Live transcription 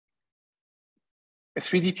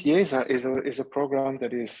3DPA is a program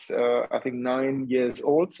that is, I think, 9 years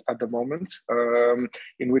old at the moment,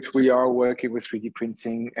 in which we are working with 3D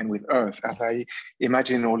printing and with Earth, as I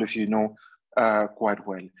imagine all of you know quite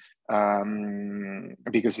well,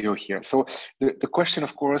 because you're here. So the question,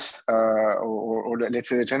 of course, or let's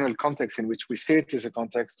say the general context in which we sit is a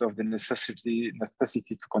context of the necessity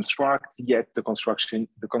to construct, yet the construction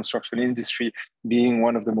industry being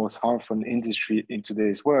one of the most harmful industry in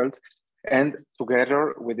today's world. And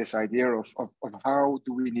together with this idea of how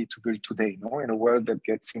do we need to build today, in a world that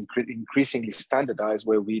gets increasingly standardized,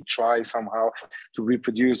 where we try somehow to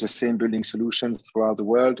reproduce the same building solutions throughout the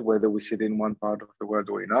world, whether we sit in one part of the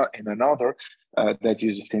world or in another, that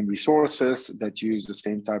use the same resources, that use the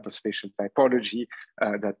same type of spatial typology,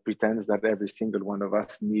 that pretends that every single one of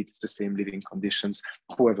us needs the same living conditions,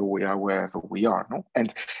 whoever we are, wherever we are.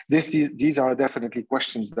 And these are definitely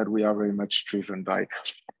questions that we are very much driven by.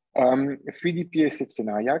 3DPA sits in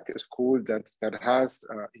Ajax, a school that has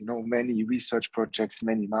many research projects,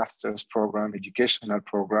 many master's program, educational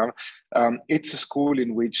program. It's a school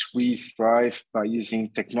in which we thrive by using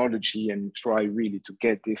technology and try really to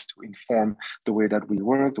get this to inform the way that we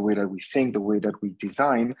work, the way that we think, the way that we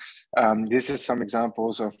design. This is some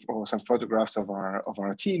examples or some photographs of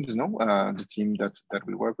our teams, the team that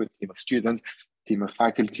we work with, team of students, team of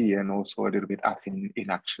faculty, and also a little bit in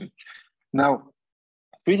action. Now,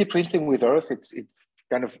 3D printing with Earth, it's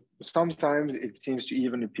kind of, sometimes it seems to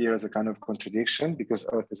even appear as a kind of contradiction, because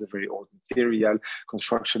Earth is a very old material,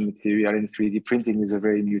 construction material, and 3D printing is a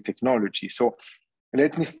very new technology. So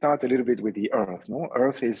let me start a little bit with the Earth.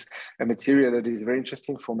 Earth is a material that is very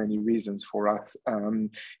interesting for many reasons for us.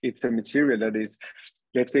 It's a material that is,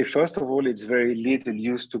 let's say, first of all, it's very little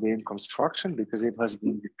used today in construction because it has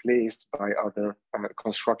been replaced by other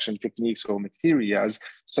construction techniques or materials,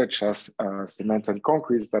 such as cement and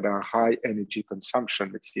concrete, that are high energy consumption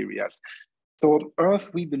materials. So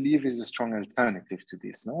Earth, we believe, is a strong alternative to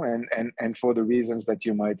this, and for the reasons that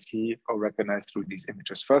you might see or recognize through these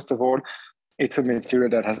images. First of all, it's a material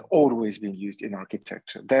that has always been used in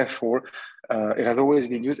architecture. Therefore, it has always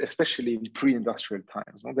been used, especially in pre-industrial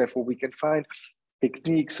times. Therefore, we can find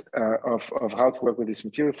techniques of how to work with this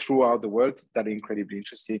material throughout the world that are incredibly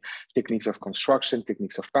interesting. Techniques of construction,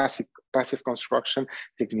 techniques of passive construction,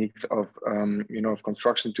 techniques of of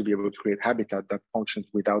construction to be able to create habitat that functions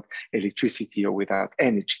without electricity or without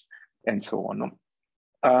energy, and so on.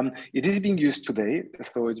 It is being used today,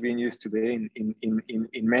 so it's being used today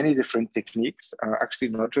in many different techniques, actually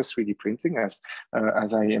not just 3D printing, as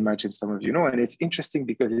I imagine some of you know, and it's interesting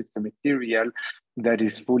because it's a material that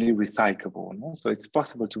is fully recyclable. So it's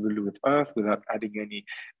possible to build with Earth without adding any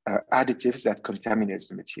additives that contaminates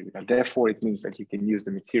the material. Therefore, it means that you can use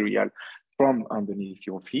the material from underneath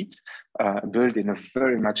your feet, build in a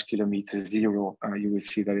very much kilometer zero, you will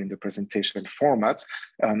see that in the presentation format,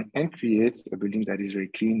 and create a building that is very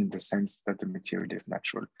clean in the sense that the material is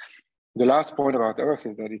natural. The last point about Earth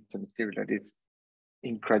is that it's a material that is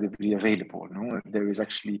incredibly available. There is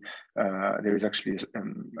actually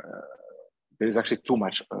too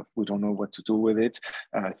much Earth. We don't know what to do with it.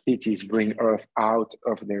 Cities bring Earth out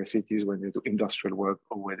of their cities when they do industrial work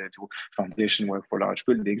or when they do foundation work for large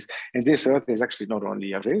buildings. And this Earth is actually not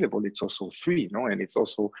only available, it's also free, and it's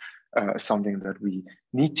also something that we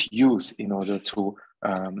need to use in order to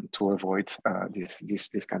avoid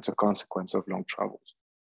this kinds of consequence of long travels.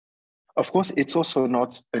 Of course, it's also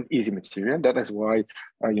not an easy material. That is why,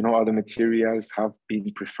 other materials have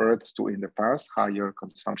been preferred to, in the past, higher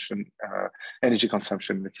consumption, energy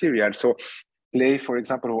consumption material. So clay, for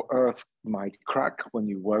example, or Earth might crack when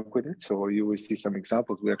you work with it. So you will see some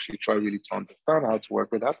examples. We actually try really to understand how to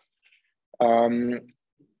work with that.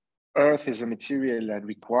 Earth is a material that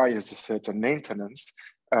requires a certain maintenance.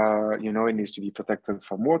 It needs to be protected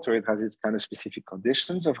from water. It has its kind of specific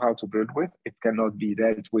conditions of how to build with. It cannot be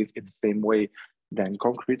dealt with in the same way than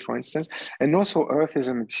concrete, for instance. And also, Earth is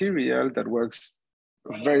a material that works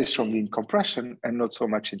very strongly in compression and not so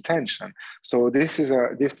much in tension. So this is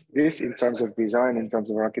this in terms of design, in terms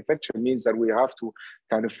of architecture, means that we have to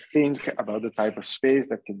kind of think about the type of space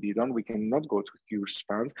that can be done. We cannot go to huge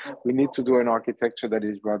spans. We need to do an architecture that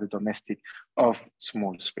is rather domestic of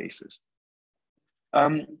small spaces.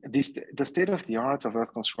 The state of the art of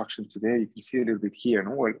Earth construction today, you can see a little bit here.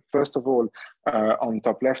 Well, first of all, on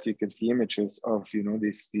top left, you can see images of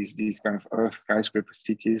these kind of Earth skyscraper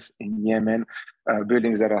cities in Yemen,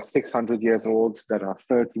 buildings that are 600 years old, that are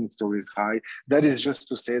 13 stories high. That is just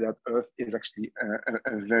to say that Earth is actually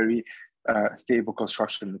a very stable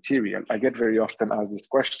construction material. I get very often asked this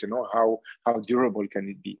question, how durable can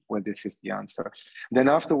it be? Well, this is the answer. Then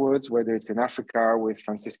afterwards, whether it's in Africa with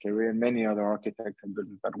Francis Carré and many other architects and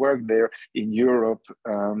builders that work there, in Europe,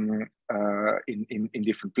 in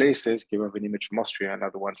different places, here we have an image from Austria,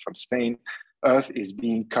 another one from Spain, earth is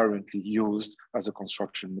being currently used as a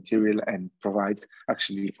construction material and provides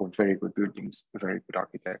actually for very good buildings, very good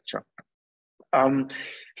architecture.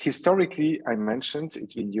 Historically, I mentioned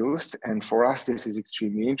it's been used, and for us this is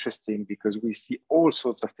extremely interesting because we see all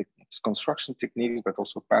sorts of techniques, construction techniques, but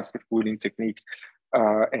also passive cooling techniques,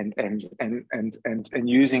 and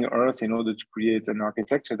using earth in order to create an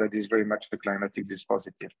architecture that is very much a climatic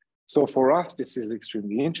dispositive. So for us, this is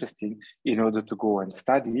extremely interesting in order to go and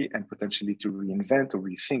study and potentially to reinvent or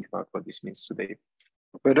rethink about what this means today.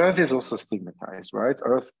 But earth is also stigmatized, right?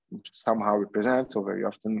 Earth somehow represents, or very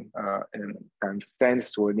often and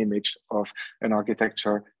stands to an image of an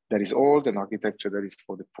architecture that is old, an architecture that is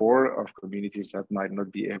for the poor, of communities that might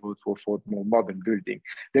not be able to afford more modern building.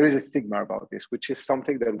 There is a stigma about this, which is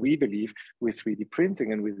something that we believe with 3D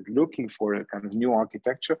printing and with looking for a kind of new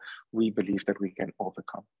architecture, we believe that we can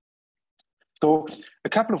overcome. So a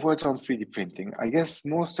couple of words on 3D printing. I guess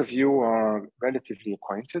most of you are relatively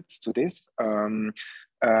acquainted to this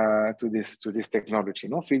technology.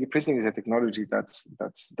 3D printing is a technology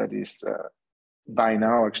that is by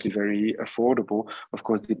now actually very affordable, of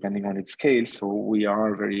course, depending on its scale. So we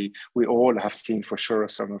all have seen for sure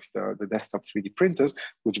some of the desktop 3D printers,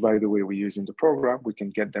 which by the way we use in the program. We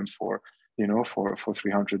can get them for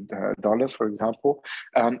 $300, for example.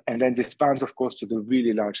 And then this spans, of course, to the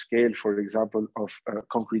really large scale, for example, of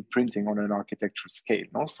concrete printing on an architectural scale.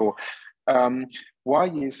 So why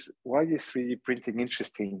is 3D printing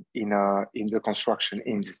interesting in the construction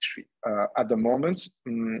industry? At the moment,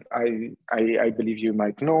 I believe you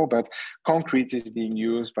might know, but concrete is being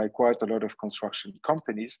used by quite a lot of construction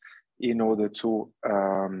companies in order to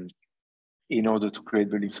create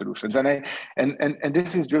building solutions. And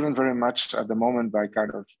this is driven very much at the moment by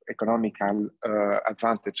kind of economical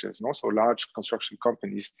advantages. So large construction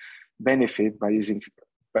companies benefit by using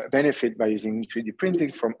 3D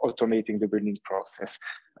printing from automating the building process,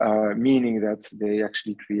 meaning that they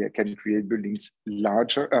actually can create buildings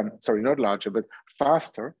larger, not larger, but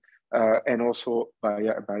faster, and also by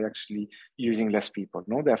actually using less people,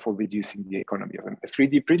 therefore reducing the economy of them.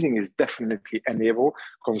 3D printing is definitely enable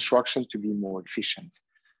construction to be more efficient.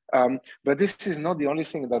 But this is not the only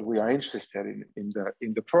thing that we are interested in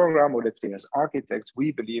the program, or let's say as architects,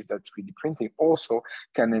 we believe that 3D printing also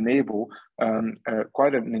can enable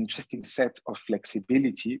quite an interesting set of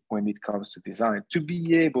flexibility when it comes to design, to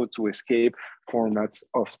be able to escape formats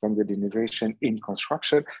of standardization in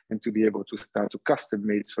construction and to be able to start to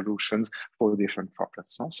custom-made solutions for different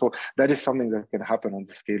problems. So that is something that can happen on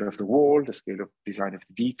the scale of the wall, the scale of design of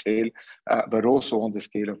the detail, but also on the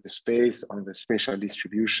scale of the space, on the spatial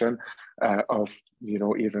distribution of,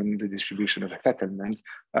 even the distribution of a settlement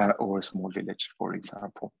or a small village, for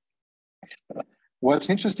example.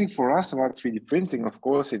 What's interesting for us about 3D printing, of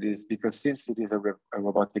course, it is because since it is a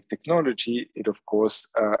robotic technology, it of course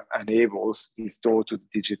enables this door to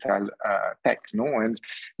digital tech, and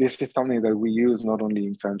this is something that we use not only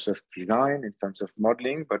in terms of design, in terms of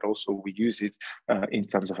modeling, but also we use it in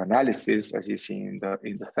terms of analysis, as you see in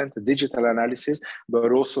the center, digital analysis,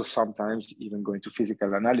 but also sometimes even going to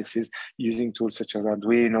physical analysis using tools such as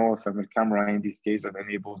Arduino, thermal camera in this case, that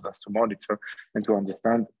enables us to monitor and to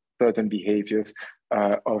understand certain behaviors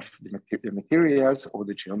of the materials or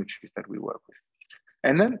the geometries that we work with.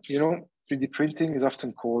 And then, 3D printing is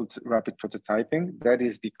often called rapid prototyping. That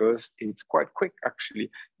is because it's quite quick,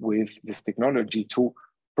 actually, with this technology to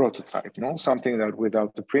prototype, something that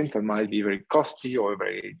without the printer might be very costly or a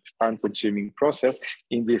very time-consuming process.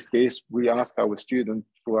 In this case, we ask our students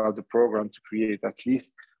throughout the program to create at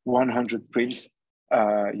least 100 prints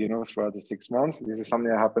throughout the 6 months. This is something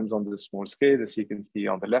that happens on the small scale, as you can see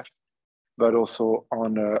on the left, but also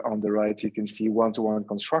on the right, you can see one-to-one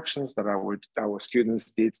constructions that our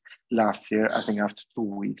students did last year, I think after 2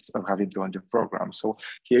 weeks of having joined the program. So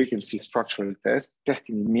here you can see structural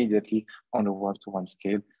testing immediately on a one-to-one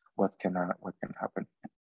scale, what can happen.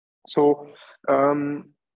 So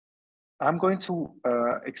I'm going to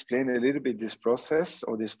explain a little bit this process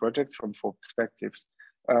or this project from 4 perspectives.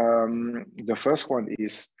 The first one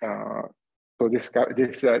is, so this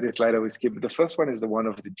slide I will skip. The first one is the one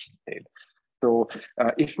of the detail. So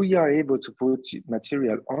if we are able to put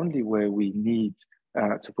material only where we need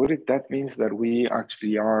to put it, that means that we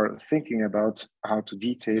actually are thinking about how to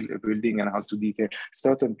detail a building and how to detail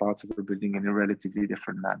certain parts of a building in a relatively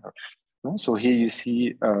different manner. So here you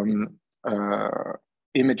see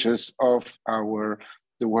images of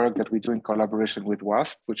the work that we do in collaboration with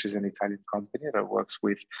WASP, which is an Italian company that works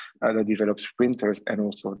with, that develops printers and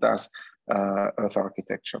also does earth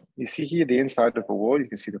architecture. You see here the inside of a wall, you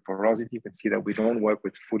can see the porosity, you can see that we don't work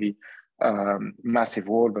with fully massive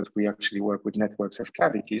wall, but we actually work with networks of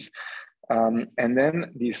cavities. And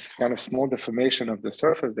then this kind of small deformation of the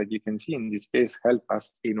surface that you can see in this case help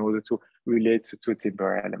us in order to relate to two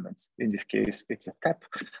timber elements. In this case, it's a step,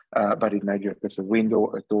 but it might be there's a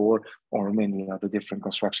window, a door, or many other different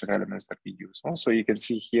construction elements that we use. So you can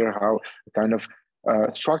see here how kind of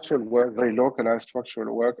structural work, very localized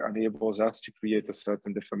structural work, enables us to create a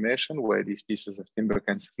certain deformation where these pieces of timber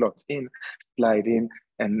can slot in, slide in,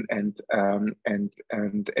 and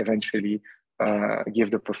eventually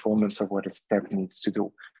give the performance of what a step needs to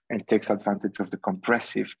do, and takes advantage of the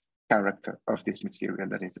compressive character of this material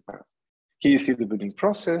that is earth. Here you see the building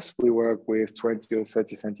process. We work with 20 or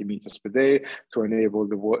 30 centimeters per day to enable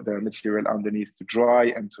the material underneath to dry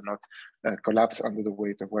and to not collapse under the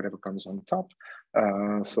weight of whatever comes on top.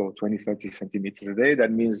 So 20, 30 centimeters a day.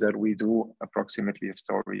 That means that we do approximately a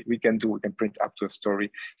story. We can print up to a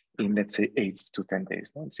story in, let's say, 8 to 10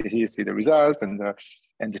 days. So here you see the result and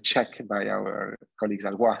the check by our colleagues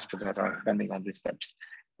at WASP that are standing on these steps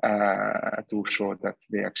to show that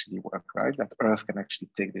they actually work, right? That earth can actually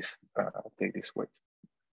take this weight.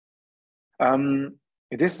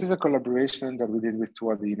 This is a collaboration that we did with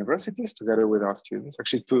 2 other universities together with our students,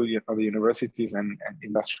 actually 2 other universities and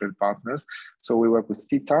industrial partners. So we work with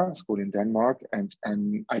TITA, school in Denmark, and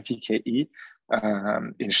ITKE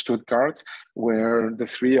in Stuttgart, where the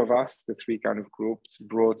 3 of us, the 3 kind of groups,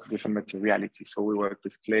 brought different materialities. So we worked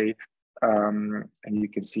with clay, and you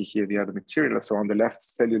can see here the other material. So on the left,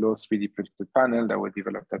 cellulose 3D printed panel that were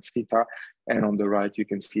developed at SITA. And on the right, you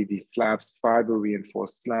can see these slabs, fiber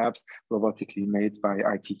reinforced slabs, robotically made by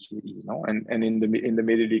ITKE. And in the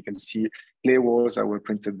middle, you can see clay walls that were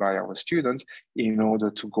printed by our students in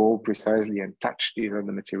order to go precisely and touch these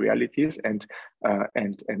other materialities and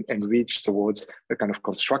reach towards the kind of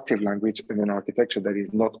constructive language in an architecture that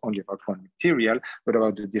is not only about one material, but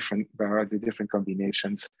about the different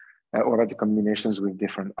combinations or about the combinations with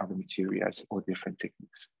different other materials or different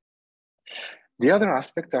techniques. The other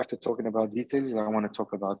aspect, after talking about details, I want to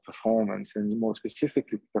talk about performance, and more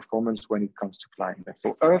specifically performance when it comes to climate.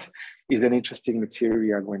 So earth is an interesting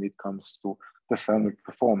material when it comes to the thermal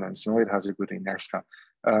performance. It has a good inertia.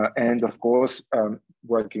 And of course,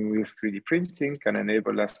 working with 3D printing can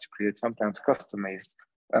enable us to create sometimes customized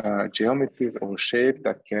geometries or shape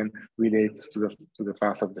that can relate to the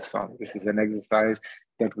path of the sun. This is an exercise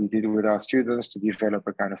that we did with our students to develop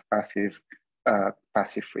a kind of passive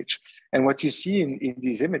ridge. And what you see in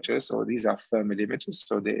these images, so these are thermal images,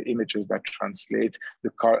 so the images that translate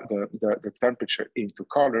the temperature into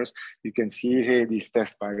colors. You can see here these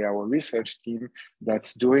tests by our research team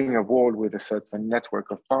that's doing a wall with a certain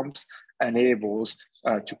network of pumps enables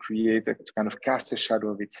to create to kind of cast a shadow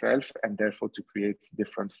of itself, and therefore to create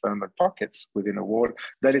different thermal pockets within a wall.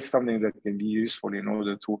 That is something that can be useful in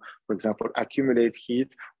order to, for example, accumulate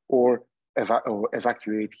heat or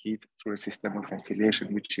evacuate heat through a system of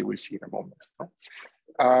ventilation, which you will see in a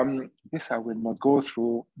moment. This I will not go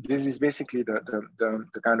through. This is basically the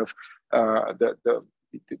kind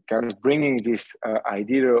of bringing this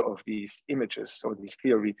idea of these images, so this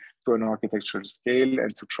theory, to an architectural scale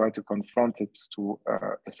and to try to confront it to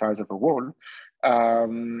the size of a wall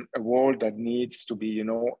that needs to be,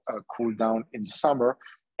 cooled down in the summer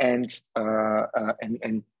and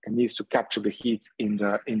needs to capture the heat in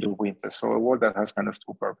the winter. So a wall that has kind of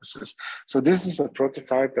 2 purposes. So this is a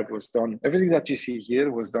prototype that was done. Everything that you see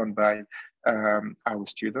here was done by our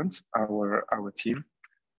students, our team.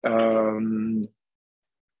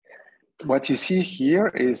 What you see here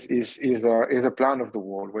is a plan of the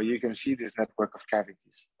wall where you can see this network of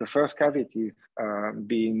cavities. The first cavities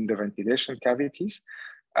being the ventilation cavities,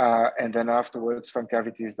 and then afterwards some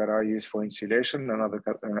cavities that are used for insulation and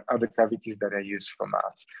other cavities that are used for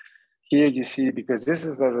math. Here you see, because this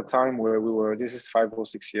is at a time where this is 5 or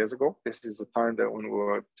 6 years ago. This is a time that when we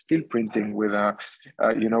were still printing with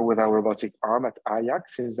with our robotic arm at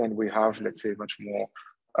Ajax. Since then we have, let's say, much more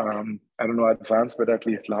I don't know, advanced, but at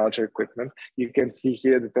least larger equipment. You can see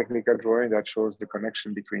here the technical drawing that shows the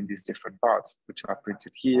connection between these different parts, which are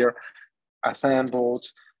printed here, assembled,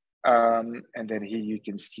 and then here you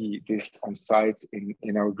can see this on site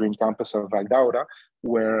in our green campus of Valdaura,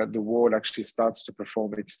 where the wall actually starts to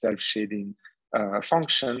perform its self-shading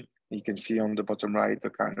function. You can see on the bottom right the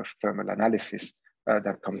kind of thermal analysis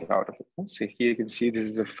that comes out of it. So here you can see this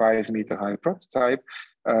is a 5-meter high prototype.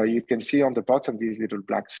 You can see on the bottom these little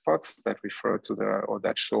black spots that refer to or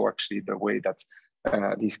that show actually the way that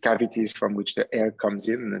these cavities from which the air comes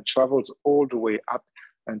in, and it travels all the way up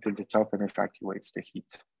until the top and evacuates the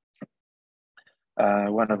heat.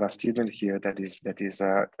 One of our students here that is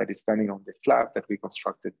standing on the flap that we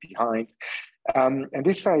constructed behind, and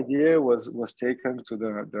this idea was taken to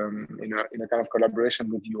in a kind of collaboration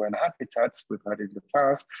with UN Habitats we've had in the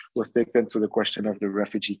past, was taken to the question of the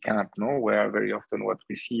refugee camp, where very often what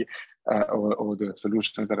we see or the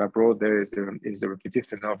solutions that are brought there is the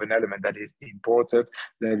repetition of an element that is imported,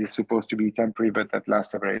 that is supposed to be temporary, but that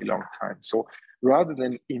lasts a very long time. So rather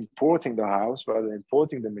than importing the house, rather than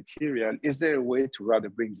importing the material, is there a way to rather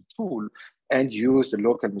bring the tool and use the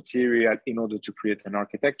local material in order to create an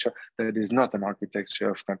architecture that is not an architecture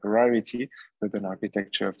of temporality, but an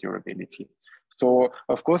architecture of durability? So,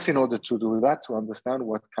 of course, in order to do that, to understand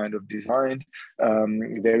what kind of design,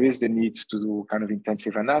 there is the need to do kind of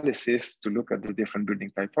intensive analysis, to look at the different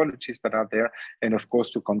building typologies that are there, and of course,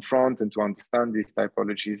 to confront and to understand these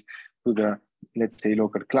typologies to the, let's say,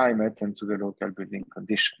 local climate and to the local building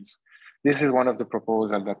conditions. This is one of the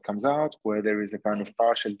proposals that comes out, where there is a kind of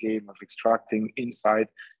partial game of extracting inside,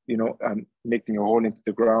 making a hole into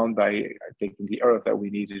the ground by taking the earth that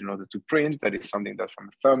we needed in order to print. That is something that from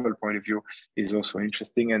a thermal point of view is also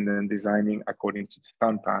interesting. And then designing according to the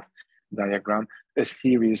sun path diagram, a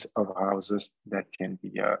series of houses that can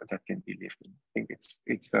be lived in. I think it's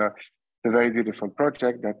a very beautiful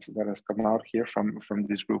project that has come out here from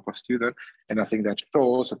this group of students. And I think that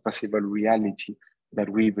shows a possible reality that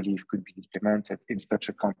we believe could be implemented in such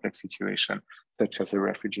a complex situation, such as a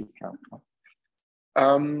refugee camp.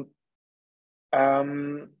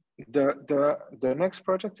 The next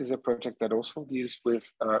project is a project that also deals with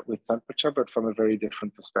temperature, but from a very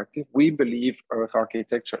different perspective. We believe Earth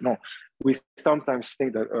architecture. No, we sometimes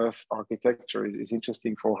think that Earth architecture is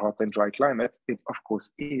interesting for hot and dry climate. It of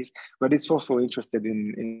course is, but it's also interested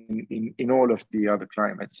in all of the other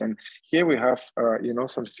climates. And here we have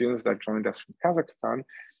some students that joined us from Kazakhstan.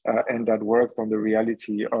 And that worked on the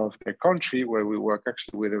reality of a country where we work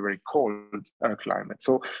actually with a very cold climate.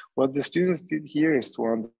 So what the students did here is to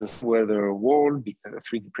understand whether a wall, a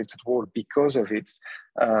 3D printed wall, because of its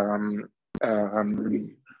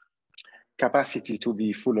capacity to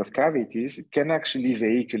be full of cavities, can actually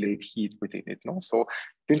vehiculate heat within it. So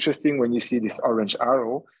it's interesting when you see this orange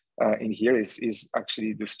arrow in here is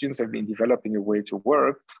actually the students have been developing a way to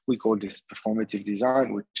work. We call this performative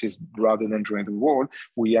design, which is rather than drawing the wall,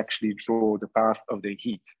 we actually draw the path of the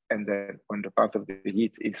heat. And then when the path of the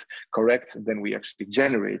heat is correct, then we actually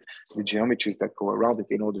generate the geometries that go around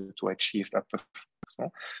it in order to achieve that performance. So you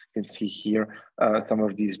can see here some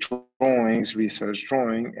of these drawings, research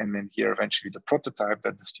drawing, and then here eventually the prototype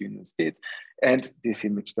that the students did. And this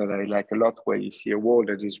image that I like a lot, where you see a wall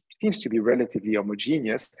that seems to be relatively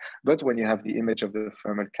homogeneous, but when you have the image of the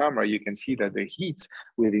thermal camera, you can see that the heat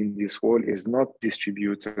within this wall is not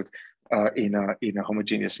distributed in a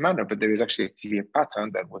homogeneous manner, but there is actually a clear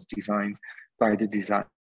pattern that was designed by the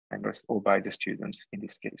designers or by the students in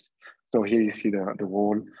this case. So here you see the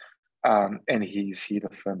wall. And here you see the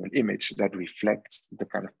thermal image that reflects the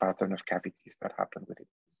kind of pattern of cavities that happen with it.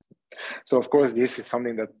 So of course, this is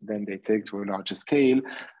something that then they take to a larger scale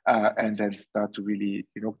and then start to really,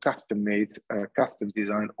 custom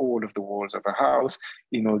design all of the walls of a house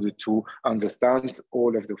in order to understand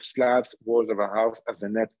all of the slabs, walls of a house as a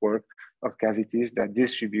network of cavities that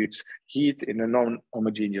distributes heat in a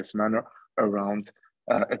non-homogeneous manner around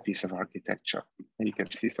a piece of architecture. And you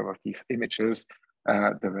can see some of these images.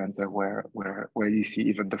 The render where you see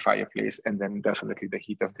even the fireplace, and then definitely the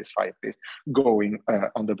heat of this fireplace going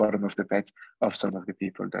on the bottom of the bed of some of the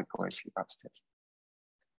people that go and sleep upstairs.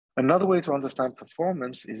 Another way to understand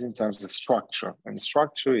performance is in terms of structure, and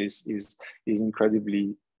structure is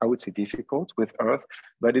incredibly, I would say, difficult with Earth,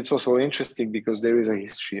 but it's also interesting because there is a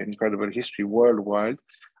history, an incredible history worldwide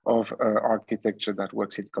of architecture that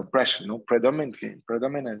works in compression, predominantly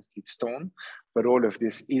stone, but all of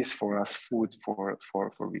this is for us food for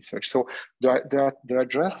research. So the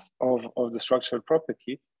address of the structural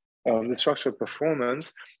property, of the structural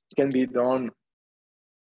performance, can be done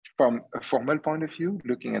from a formal point of view,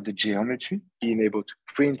 looking at the geometry, being able to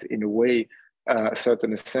print in a way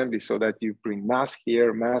certain assembly so that you bring mass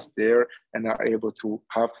here, mass there, and are able to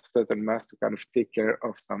have certain mass to kind of take care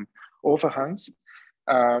of some overhangs.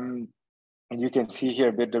 And you can see here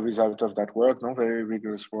a bit the result of that work, very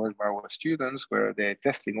rigorous work by our students, where they're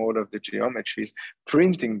testing all of the geometries,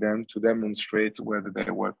 printing them to demonstrate whether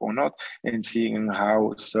they work or not, and seeing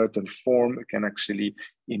how certain form can actually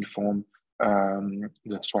inform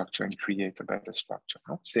the structure and create a better structure.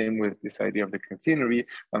 Same with this idea of the catenary,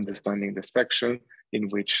 understanding the section in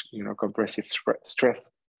which compressive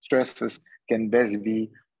stress stresses can best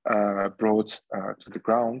be brought to the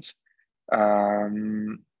ground.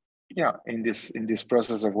 Yeah, in this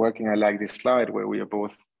process of working, I like this slide where we are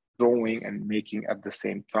both drawing and making at the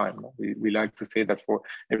same time. We like to say that for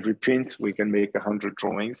every print, we can make 100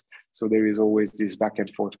 drawings. So there is always this back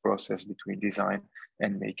and forth process between design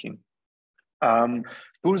and making.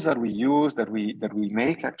 Tools that we use, that we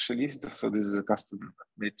make actually. So this is a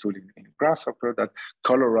custom-made tool in Grasshopper that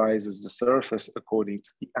colorizes the surface according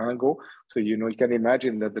to the angle. So you can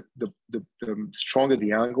imagine that the stronger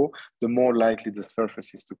the angle, the more likely the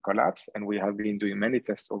surface is to collapse. And we have been doing many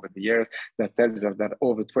tests over the years that tells us that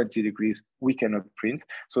over 20 degrees we cannot print.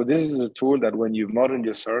 So this is a tool that when you model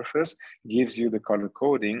your surface, gives you the color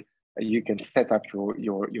coding. You can set up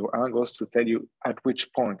your angles to tell you at which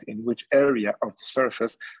point, in which area of the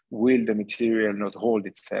surface will the material not hold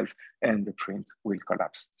itself and the print will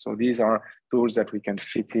collapse. So these are tools that we can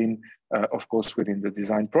fit in, of course, within the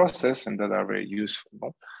design process and that are very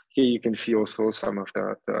useful. Here you can see also some of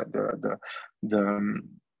the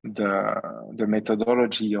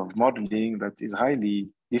methodology of modeling that is highly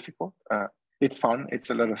difficult. It's fun, it's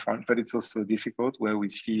a lot of fun, but it's also difficult where we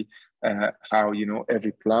see how,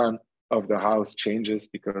 every plan of the house changes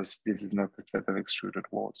because this is not a set of extruded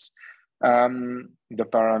walls. The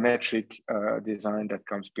parametric design that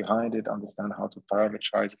comes behind it, understand how to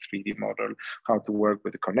parametrize a 3D model, how to work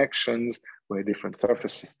with the connections where different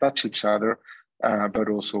surfaces touch each other, but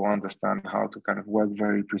also understand how to kind of work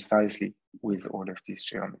very precisely with all of these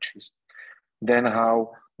geometries. Then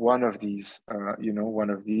how one of these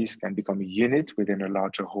can become a unit within a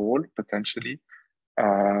larger whole, potentially,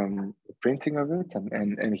 printing of it.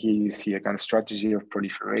 And here you see a kind of strategy of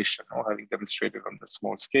proliferation, having demonstrated on the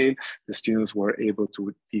small scale, the students were able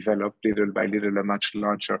to develop little by little a much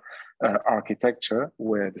larger architecture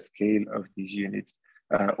where the scale of these units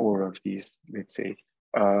or of these, let's say,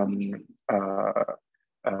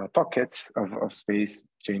 pockets of space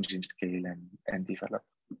change in scale and develop.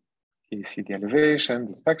 You see the elevation,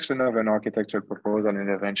 the section of an architectural proposal, and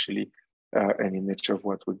eventually an image of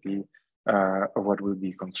what would be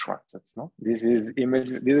constructed. No? This is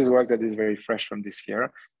work that is very fresh from this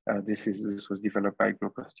year. This was developed by a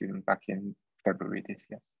group of students back in February this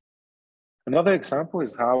year. Another example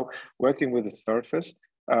is how working with the surface,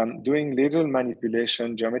 doing little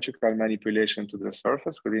manipulation, geometrical manipulation to the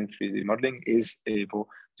surface within 3D modeling is able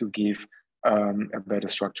to give a better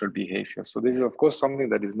structural behavior. So this is, of course, something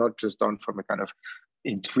that is not just done from a kind of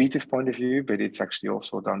intuitive point of view, but it's actually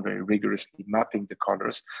also done very rigorously, mapping the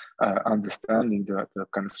colors, understanding the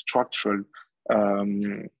kind of structural,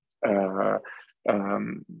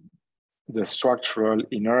 the structural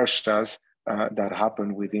inertias that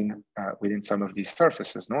happen within some of these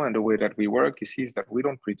surfaces. No? And the way that we work, you see, is that we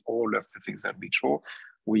don't print all of the things that we draw.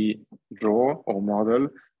 We draw or model,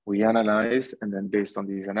 we analyze, and then based on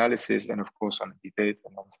these analysis, and of course on debate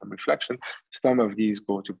and on some reflection, some of these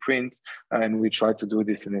go to print, and we try to do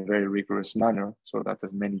this in a very rigorous manner so that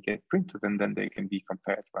as many get printed and then they can be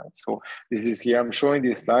compared, right? So this is here, I'm showing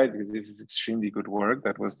this slide because this is extremely good work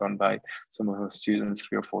that was done by some of our students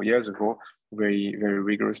 3 or 4 years ago, very, very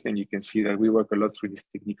rigorously. And you can see that we work a lot through this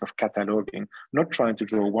technique of cataloging, not trying to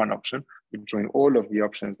draw one option, but drawing all of the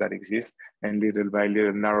options that exist and little by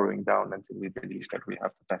little narrowing down until we believe that we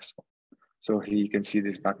have the best one. So here you can see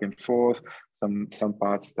this back and forth, some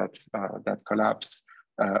parts that collapse,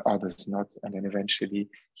 others not. And then eventually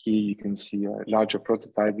here you can see a larger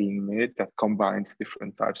prototype being made that combines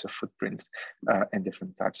different types of footprints and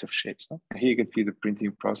different types of shapes. No? Here you can see the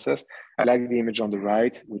printing process. I like the image on the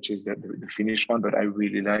right, which is the finished one, but I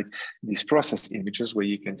really like these process images where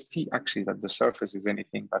you can see actually that the surface is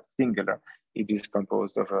anything but singular. It is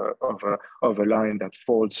composed of a line that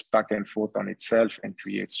folds back and forth on itself and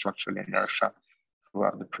creates structural inertia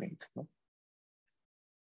throughout the print. No?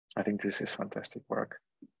 I think this is fantastic work.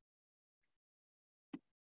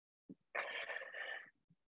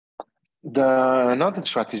 Another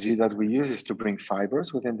strategy that we use is to bring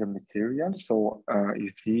fibers within the material. So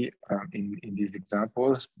you see in these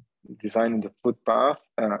examples, designing the footpath,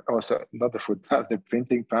 also not the footpath, the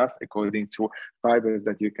printing path according to fibers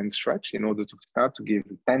that you can stretch in order to start to give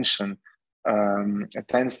tension, a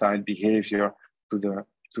tensile behavior to the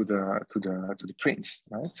prints,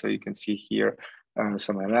 right? So you can see here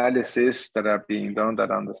some analysis that are being done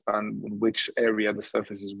that understand in which area the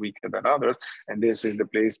surface is weaker than others. And this is the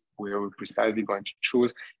place where we're precisely going to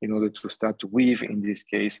choose in order to start to weave, in this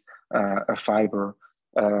case, a fiber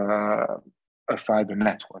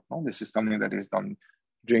network. No? This is something that is done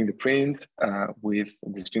during the print with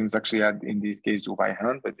the students actually had, in this case, do by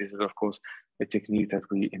hand, but this is of course a technique that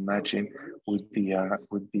we imagine would be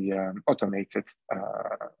automated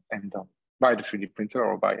and done by the 3D printer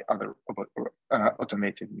or by other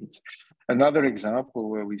automated means. Another example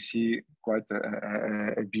where we see quite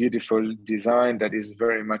a beautiful design that is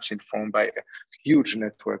very much informed by a huge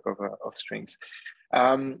network of strings.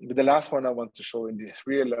 But the last one I want to show in this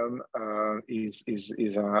realm is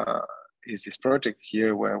this project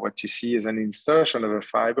here, where what you see is an insertion of a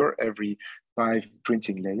fiber every 5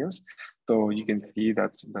 printing layers. So you can see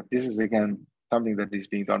that this is again something that is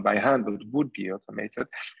being done by hand, but would be automated.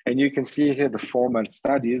 And you can see here the formal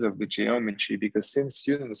studies of the geometry, because since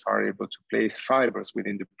students are able to place fibers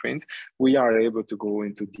within the print, we are able to go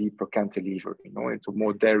into deeper cantilever, into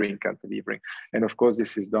more daring cantilevering. And of course,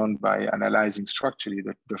 this is done by analyzing structurally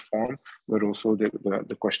the form, but also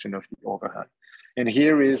the question of the overhang. And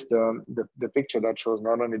here is the picture that shows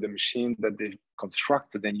not only the machine that they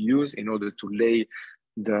constructed and used in order to lay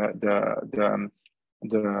the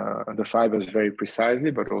fibers very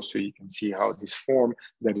precisely, but also you can see how this form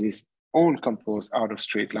that is all composed out of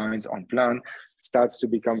straight lines on plan starts to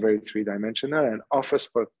become very three-dimensional and offers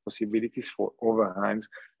possibilities for overhangs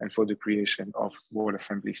and for the creation of wall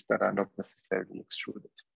assemblies that are not necessarily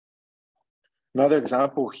extruded. Another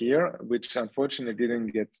example here, which unfortunately didn't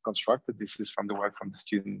get constructed, this is from the work from the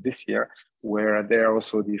student this year, where they're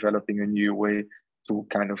also developing a new way to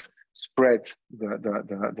kind of spread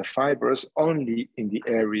the fibers only in the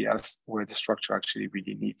areas where the structure actually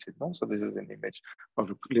really needs it. So this is an image of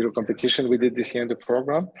a little competition we did this year in the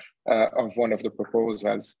program of one of the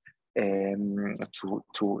proposals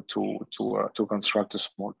to construct a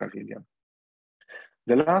small pavilion.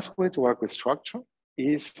 The last way to work with structure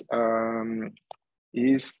is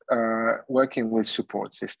working with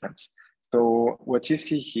support systems. So what you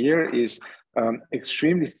see here is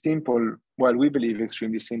extremely simple, well, we believe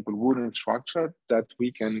extremely simple wooden structure that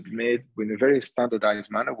we can make in a very standardized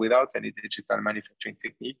manner without any digital manufacturing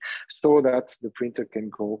technique, so that the printer can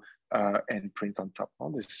go and print on top.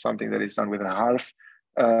 This is something that is done with a half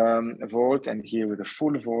volt, and here with a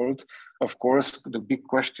full volt. Of course, the big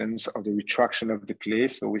questions of the retraction of the clay.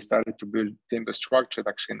 So we started to build timber structure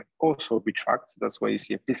that can also retract. That's why you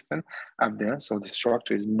see a piston up there. So the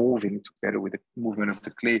structure is moving together with the movement of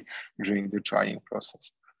the clay during the drying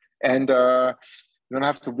process. And you don't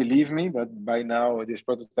have to believe me, but by now, this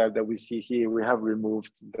prototype that we see here, we have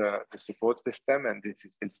removed the support system, and this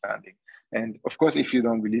is still standing. And of course, if you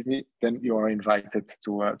don't believe me, then you are invited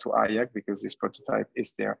to IAC, because this prototype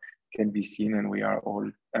is there, can be seen, and we are all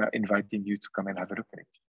inviting you to come and have a look at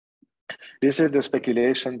it. This is the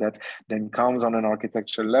speculation that then comes on an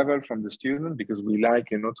architectural level from the student, because we like,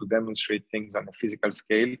 to demonstrate things on a physical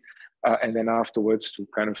scale, and then afterwards to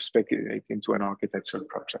kind of speculate into an architectural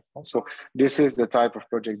project. So this is the type of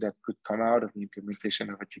project that could come out of the implementation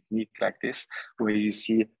of a technique like this, where you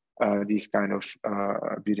see these kind of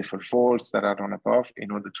beautiful vaults that are done above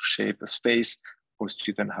in order to shape a space for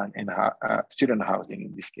student housing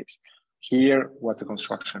in this case. Here, what the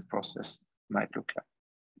construction process might look like.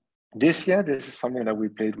 This year, this is something that we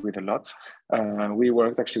played with a lot. We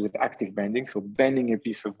worked actually with active bending, so bending a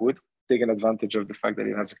piece of wood, taking advantage of the fact that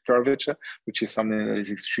it has a curvature, which is something that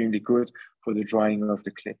is extremely good for the drying of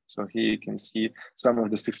the clay. So here you can see some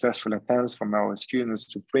of the successful attempts from our students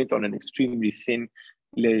to print on an extremely thin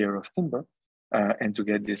layer of timber, and to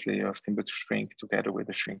get this layer of timber to shrink together with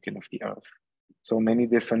the shrinking of the earth. So many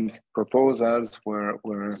different proposals were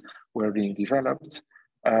being developed.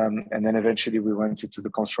 And then eventually we went into the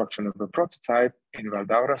construction of a prototype in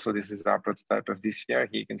Valdaura. So this is our prototype of this year.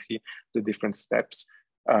 Here you can see the different steps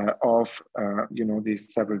of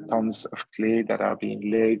these several tons of clay that are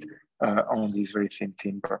being laid on this very thin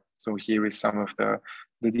timber. So here is some of the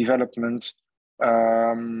development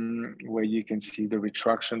where you can see the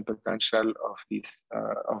retraction potential of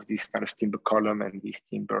this kind of timber column and these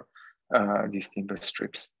timber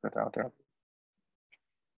strips that are there.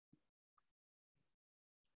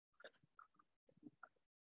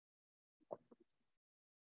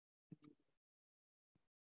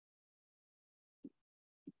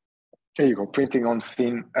 There you go, printing on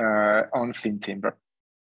thin timber.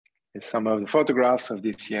 Here's some of the photographs of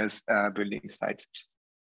this year's building sites.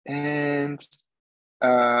 And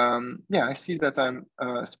yeah, I see that I'm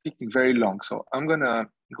speaking very long, so I'm gonna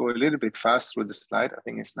go a little bit fast through the slide. I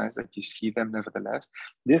think it's nice that you see them nevertheless.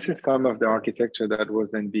 This is some of the architecture that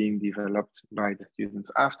was then being developed by the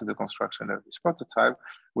students after the construction of this prototype,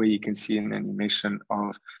 where you can see an animation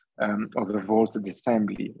of of a vaulted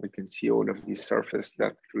assembly. We can see all of these surfaces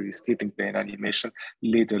that through this clipping plane animation,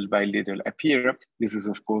 little by little appear. This is,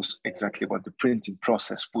 of course, exactly what the printing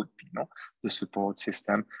process would be, no? The support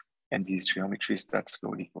system and these geometries that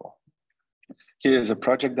slowly go. Here is a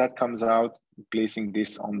project that comes out, placing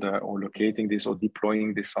this on the, or locating this or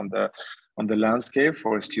deploying this on the landscape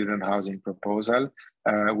for a student housing proposal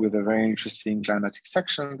with a very interesting climatic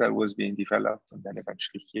section that was being developed. And then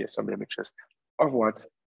eventually here some images of what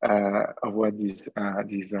these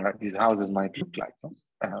houses might look like,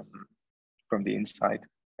 from the inside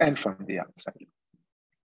and from the outside.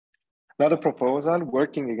 Another proposal,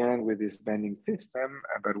 working again with this bending system,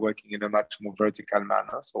 but working in a much more vertical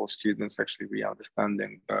manner. So students actually really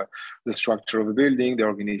understanding the structure of a building, the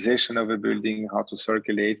organization of a building, how to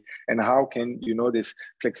circulate, and how can, this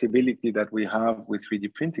flexibility that we have with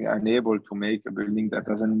 3D printing enable to make a building that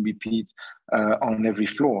doesn't repeat on every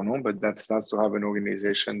floor, no? But that starts to have an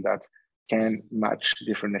organization that can match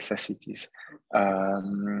different necessities.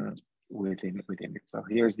 Within it. So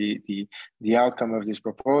here's the outcome of this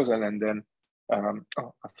proposal, and then I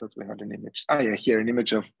thought we had an image. Yeah, here an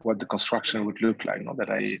image of what the construction would look like. That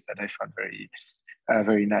I found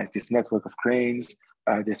very nice. This network of cranes,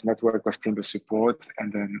 this network of timber supports,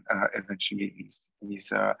 and then eventually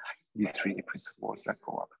these 3D printed walls that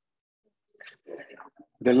go up.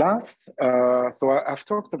 The last, so I've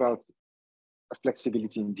talked about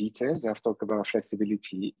flexibility in details. I've talked about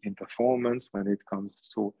flexibility in performance when it comes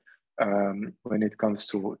to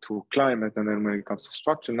climate, and then when it comes to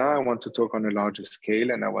structure. Now I want to talk on a larger scale,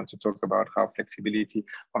 and I want to talk about how flexibility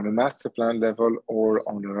on a master plan level or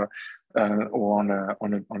on a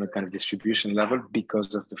kind of distribution level,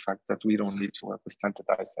 because of the fact that we don't need to work with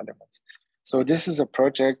standardized elements. So this is a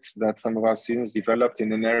project that some of our students developed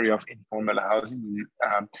in an area of informal housing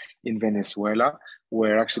in Venezuela,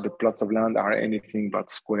 where actually the plots of land are anything but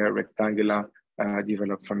square, rectangular,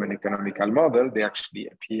 developed from an economical model. They actually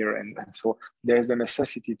appear, and so there's the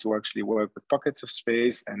necessity to actually work with pockets of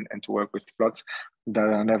space and to work with plots that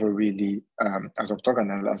are never really as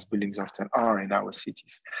orthogonal as buildings often are in our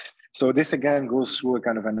cities. So this again goes through a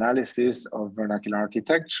kind of analysis of vernacular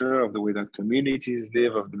architecture, of the way that communities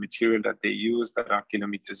live, of the material that they use that are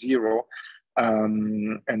kilometer zero,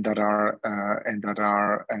 and that are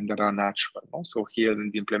natural. So here in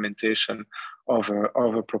the implementation of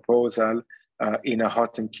a proposal in a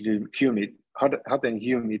hot and humid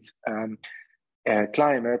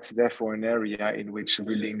climate, therefore an area in which a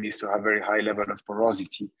building needs to have very high level of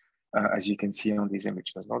porosity, as you can see on these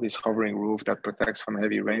images. This hovering roof that protects from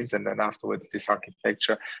heavy rains, and then afterwards this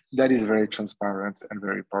architecture that is very transparent and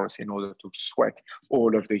very porous in order to sweat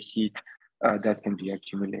all of the heat that can be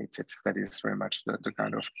accumulated. That is very much the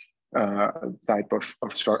kind of type of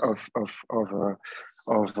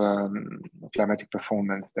climatic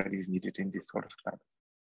performance that is needed in this sort of climate.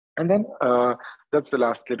 And then that's the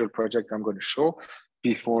last little project I'm going to show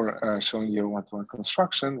before showing you one-to-one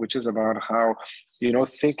construction, which is about how,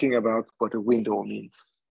 thinking about what a window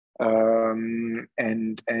means, and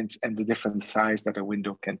the different size that a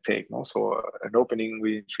window can take. So an opening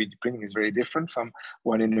with 3D printing is very different from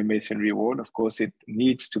one in a masonry wall. Of course, it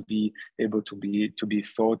needs to be able to be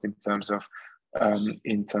thought in terms of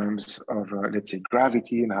let's say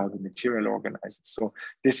gravity and how the material organizes. So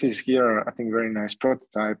this is here, I think, very nice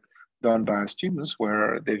prototype done by students,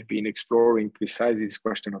 where they've been exploring precisely this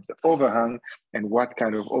question of the overhang and what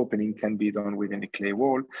kind of opening can be done within a clay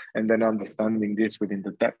wall, and then understanding this within the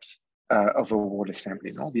depth of a wall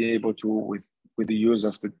assembly. Be able to, with the use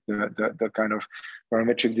of the kind of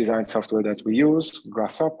parametric design software that we use,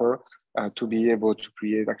 Grasshopper, to be able to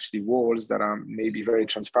create actually walls that are maybe very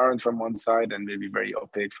transparent from one side and maybe very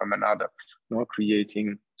opaque from another,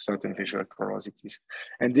 creating certain visual porosities.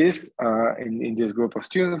 And this, in this group of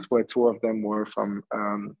students, where two of them were from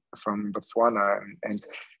Botswana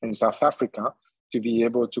and South Africa, to be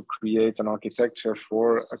able to create an architecture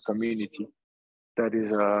for a community that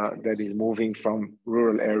is moving from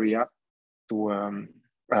rural area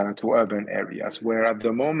to urban areas, where at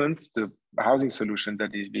the moment the housing solution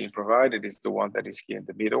that is being provided is the one that is here in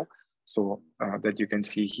the middle. So that you can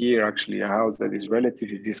see here, actually a house that is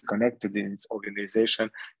relatively disconnected in its organization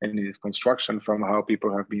and in its construction from how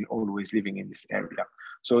people have been always living in this area.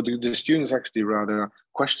 So the students actually rather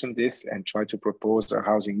question this and try to propose a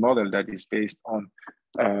housing model that is based on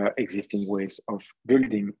existing ways of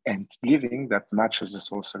building and living that matches the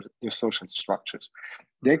social structures.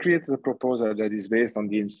 They created a proposal that is based on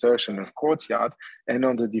the insertion of courtyard and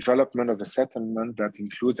on the development of a settlement that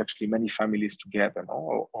includes actually many families together,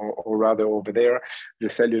 or rather over there, the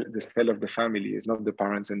cell of the family is not the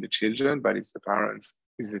parents and the children, but it's the parents,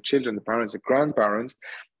 it's the children, the parents, the grandparents,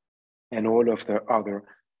 and all of the other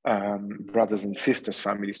brothers and sisters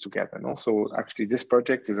families together. And also, actually, this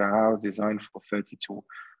project is a house designed for 32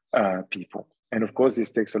 people. And of course,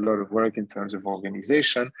 this takes a lot of work in terms of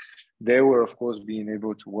organization. They were, of course, being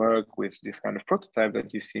able to work with this kind of prototype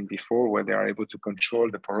that you've seen before, where they are able to control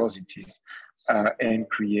the porosities and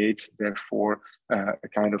create, therefore, a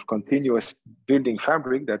kind of continuous building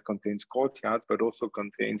fabric that contains courtyards, but also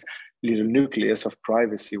contains little nucleus of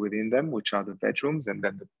privacy within them, which are the bedrooms. And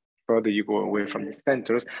then the further you go away from the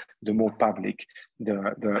centers, the more public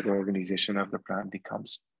the organization of the plan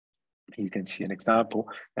becomes. You can see an example,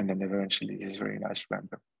 and then eventually this very nice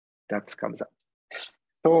render that comes out.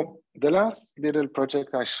 So the last little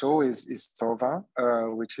project I show is Tova,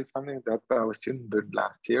 which is something that our student built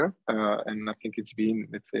last year, and I think it's been,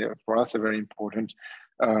 let's say, for us a very important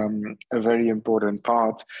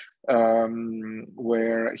part.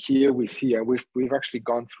 Where here we see we've actually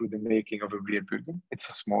gone through the making of a real building. It's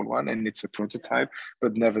a small one and it's a prototype,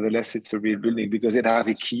 but nevertheless it's a real building because it has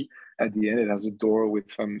a key at the end. It has a door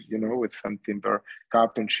with some, with some timber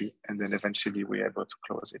carpentry, and then eventually we're able to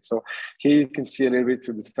close it. So here you can see a little bit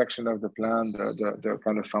through the section of the plan, the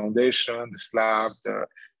kind of foundation, the slab,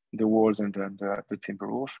 the walls, and then the timber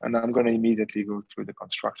roof. And I'm going to immediately go through the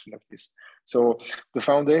construction of this. So the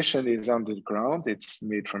foundation is underground. It's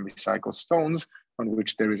made from recycled stones on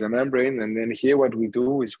which there is a membrane. And then here what we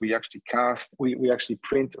do is we actually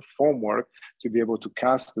print a formwork to be able to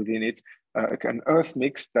cast within it an earth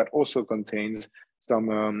mix that also contains some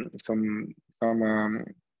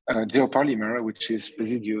geopolymer, which is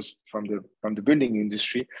residues from the building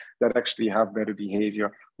industry that actually have better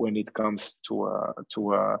behavior when it comes to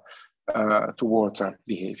water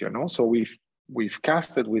behavior. No, so we've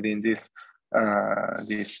casted within this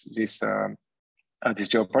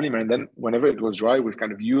geopolymer, and then whenever it was dry, we've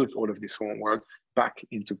kind of used all of this homework back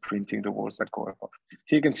into printing the walls that go above.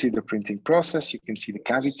 Here you can see the printing process. You can see the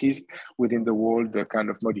cavities within the wall, the kind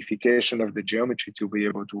of modification of the geometry to be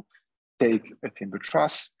able to take a timber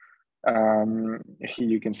truss. Here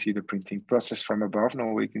you can see the printing process from above.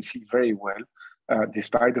 Now we can see very well,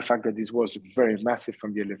 despite the fact that this was very massive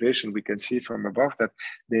from the elevation, we can see from above that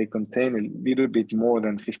they contain a little bit more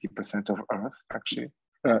than 50% of earth, actually.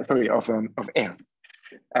 Of air.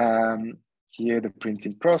 Here, the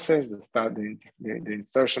printing process, the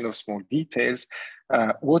insertion of small details,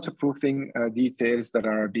 waterproofing details that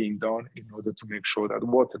are being done in order to make sure that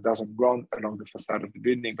water doesn't run along the facade of the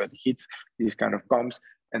building, but hit these kind of pumps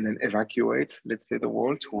and then evacuate, let's say, the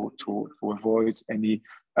wall to avoid any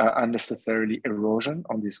unnecessarily erosion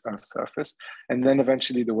on this surface. And then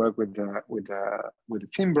eventually the work with the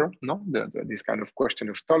timber, this kind of question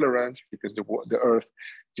of tolerance, because the earth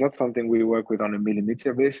is not something we work with on a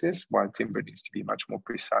millimeter basis, while timber needs to be much more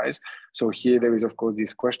precise. So here there is, of course,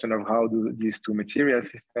 this question of how do these two material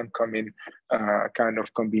systems come in kind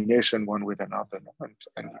of combination one with another.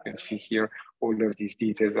 And you can see here all of these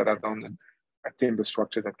details that are done in a timber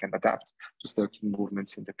structure that can adapt to certain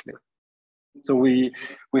movements in the clay. So we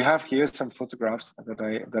have here some photographs that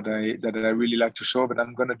I really like to show, but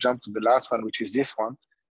I'm going to jump to the last one, which is this one,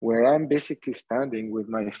 where I'm basically standing with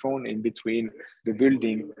my phone in between the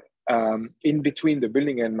building,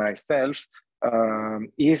 and myself,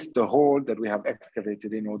 is the hole that we have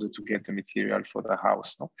excavated in order to get the material for the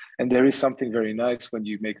house. No? And there is something very nice when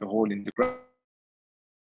you make a hole in the ground.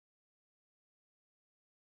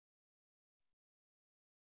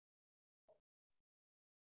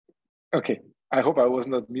 Okay, I hope I was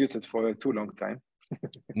not muted for a too long time.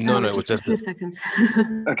 No, it was just a few seconds.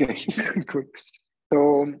 Okay, good.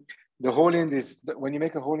 So the hole in this, when you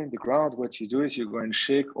make a hole in the ground, what you do is you go and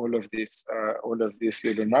shake all of this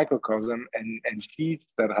little microcosm and seeds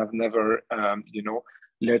that have never,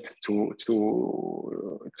 led to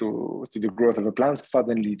the growth of a plant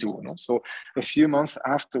suddenly do. No? So a few months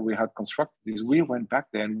after we had constructed this, we went back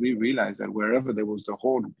there and we realized that wherever there was the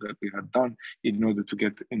hole that we had done in order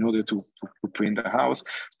to print the house,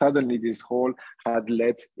 suddenly this hole had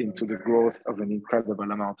led into the growth of an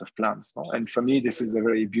incredible amount of plants. No? And for me, this is a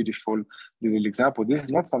very beautiful little example. This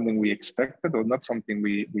is not something we expected or not something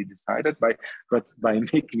we decided by, but by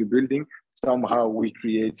making a building, somehow we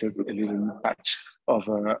created a little patch of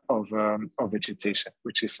vegetation,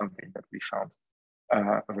 which is something that we found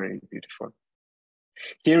very beautiful.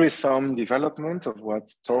 Here is some development of what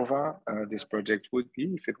Tova, this project would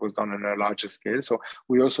be if it was done on a larger scale. So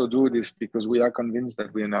we also do this because we are convinced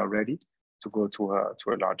that we are now ready to go to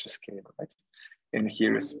a larger scale, right? And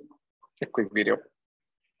here is a quick video.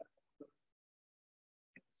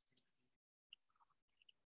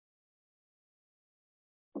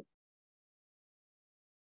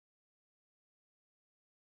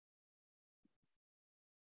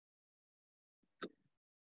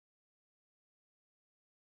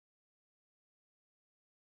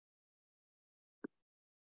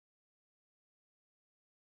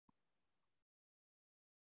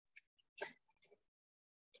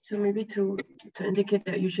 So maybe to indicate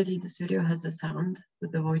that usually this video has a sound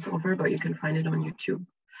with the voiceover, but you can find it on YouTube.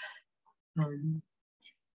 I'm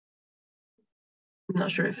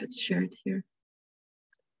not sure if it's shared here.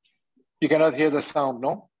 You cannot hear the sound,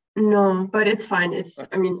 no? No, but it's fine.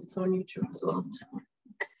 I mean, it's on YouTube as well. So.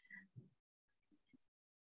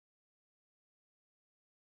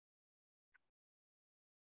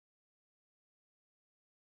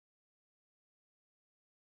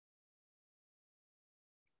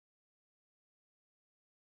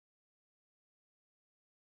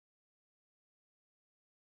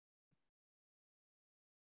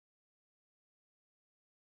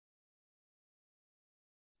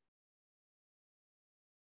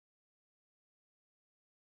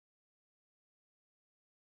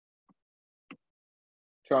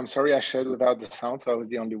 So I'm sorry I shared without the sound. So I was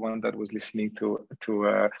the only one that was listening to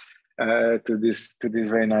this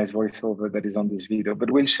very nice voiceover that is on this video.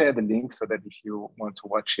 But we'll share the link so that if you want to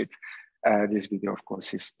watch it, this video, of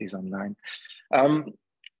course, is online.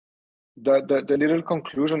 The little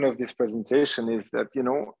conclusion of this presentation is that, you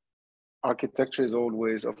know, architecture is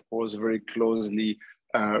always, of course, very closely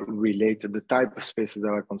related. The type of spaces that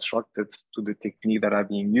are constructed to the technique that are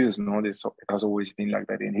being used. No, it has always been like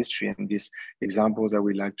that in history. And these examples that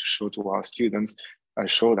we like to show to our students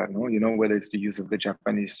show that. No, you know, whether it's the use of the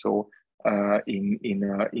Japanese saw in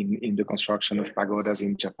the construction of pagodas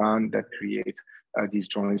in Japan that create these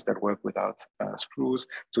joints that work without screws,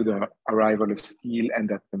 to the arrival of steel and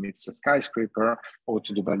that permits a skyscraper, or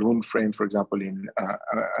to the balloon frame, for example, in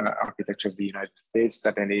architecture of the United States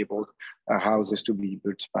that enabled houses to be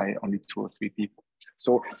built by only 2 or 3 people.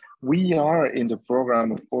 So we are in the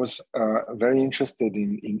program, of course, very interested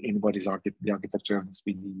in what is the architecture of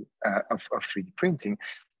 3D printing.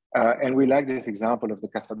 And we like this example of the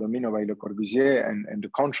Casa Domino by Le Corbusier and the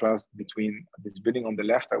contrast between this building on the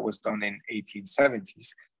left that was done in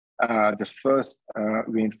 1870s, the first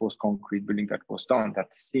reinforced concrete building that was done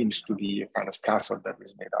that seems to be a kind of castle that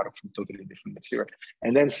is made out of a totally different material.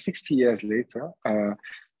 And then 60 years later,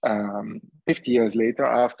 50 years later,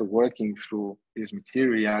 after working through this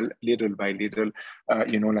material little by little,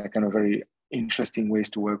 you know, like kind of very interesting ways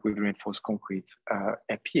to work with reinforced concrete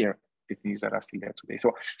appear. Techniques that are still there today.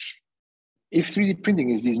 So if 3D printing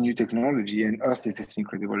is this new technology and Earth is this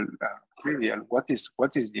incredible material, what is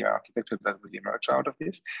the architecture that will emerge out of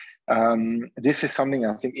this? This is something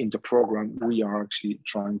I think in the program we are actually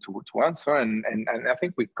trying to answer, and I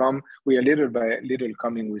think we are little by little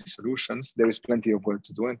coming with solutions. There is plenty of work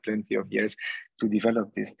to do and plenty of years to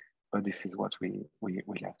develop this, but this is what we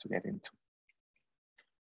like to get into.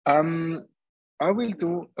 I will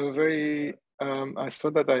do a very I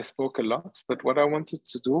saw that I spoke a lot, but what I wanted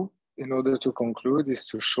to do in order to conclude is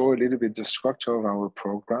to show a little bit the structure of our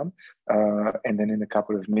program. And then in a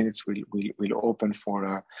couple of minutes, we'll open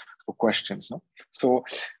for questions. No? So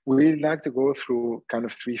we'd like to go through kind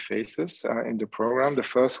of 3 phases in the program. The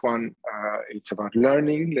first one, it's about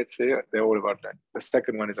learning, let's say, they're all about learning. The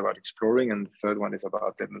second one is about exploring, and the third one is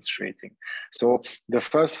about demonstrating. So the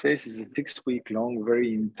first phase is a 6-week-long,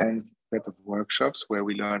 very intense set of workshops where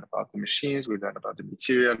we learn about the machines, we learn about the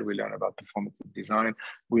material, we learn about performative design,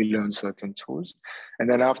 we learn certain tools. And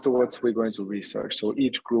then afterwards, we're going to research. So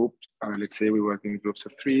each group, let's say we work in groups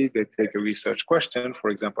of 3, they take a research question, for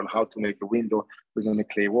example, how to make a window within a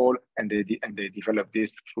clay wall, and they develop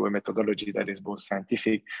this through a methodology that is both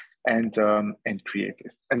scientific and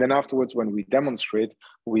creative. And then afterwards, when we demonstrate,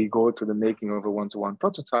 we go to the making of a one-to-one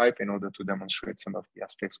prototype in order to demonstrate some of the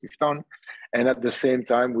aspects we've done. And at the same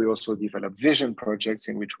time, we also develop vision projects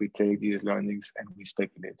in which we take these learnings and we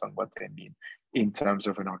speculate on what they mean in terms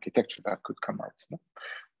of an architecture that could come out.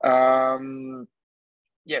 No?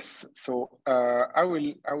 Yes, so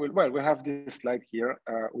well, we have this slide here.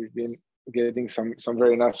 We've been getting some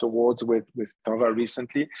very nice awards with Tova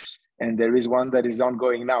recently, and there is one that is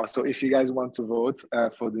ongoing now. So if you guys want to vote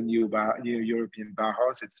for the new European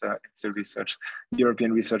Bauhaus, it's a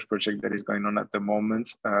European research project that is going on at the moment,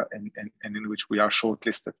 and in which we are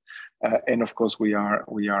shortlisted. And of course, we are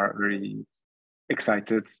very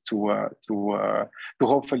excited to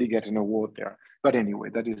hopefully get an award there. But anyway,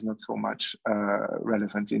 that is not so much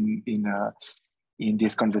relevant in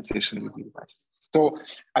this conversation with you guys. So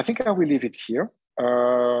I think I will leave it here.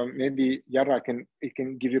 Maybe Yara I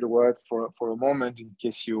can give you the word for a moment in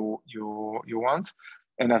case you want.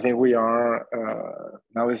 And I think we are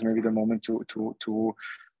now is maybe the moment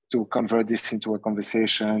to convert this into a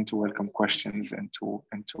conversation, to welcome questions, and to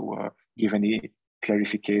give any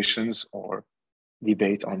clarifications or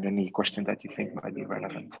debate on any question that you think might be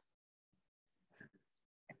relevant.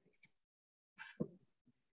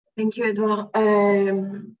 Thank you, Edouard.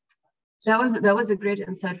 That was a great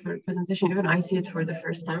insight for a presentation. Even I see it for the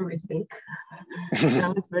first time, I think.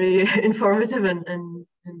 That was very informative and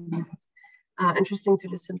interesting to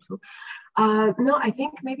listen to. No, I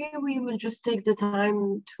think maybe we will just take the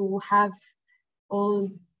time to have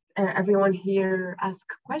everyone here ask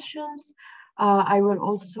questions. I will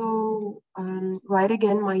also write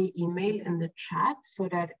again my email in the chat so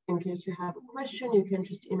that in case you have a question, you can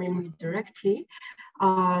just email me directly.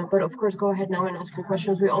 But of course, go ahead now and ask your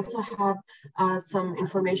questions. We also have some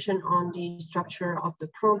information on the structure of the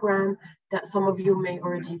program that some of you may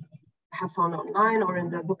already have found online or in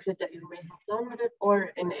the booklet that you may have downloaded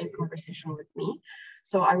or in a conversation with me.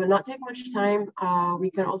 So I will not take much time.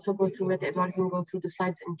 We can also go through it. Everyone can go through the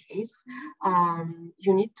slides in case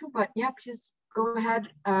you need to, but yeah, please go ahead.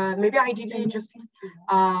 Maybe ideally just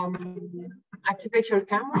activate your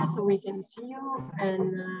camera so we can see you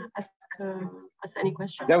and ask any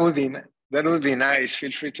questions. That would be nice.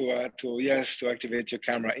 Feel free to activate your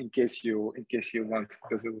camera in case you want,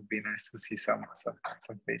 because it would be nice to see some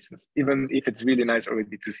faces, even if it's really nice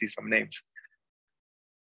already to see some names.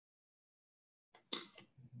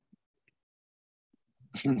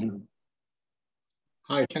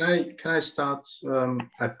 Hi, can I start?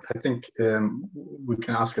 I think we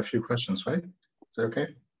can ask a few questions, right? Is that okay?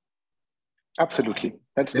 Absolutely.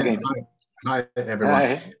 That's the game. Hi, everyone.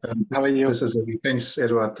 Hi. How are you? This is thanks,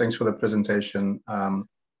 Eduard. Thanks for the presentation.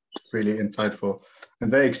 Really insightful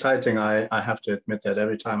and very exciting. I have to admit that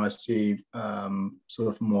every time I see sort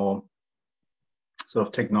of more sort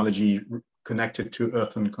of technology connected to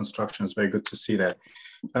earthen construction, it's very good to see that.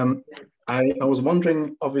 I was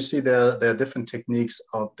wondering, obviously there are different techniques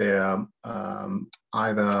out there,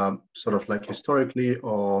 either sort of like historically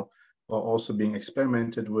or also being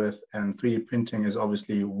experimented with, and 3D printing is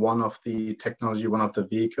obviously one of the technology, one of the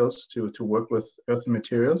vehicles to work with earthen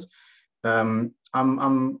materials.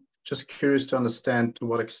 I'm just curious to understand to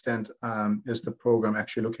what extent is the program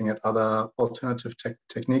actually looking at other alternative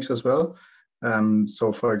techniques as well.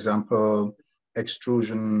 So for example,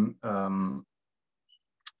 extrusion,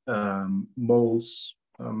 molds,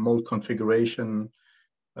 mold configuration,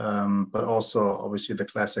 but also obviously the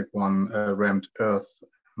classic one, rammed earth,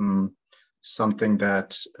 something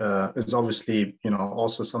that is obviously,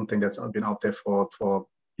 also something that's been out there for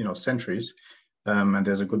centuries, and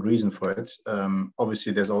there's a good reason for it.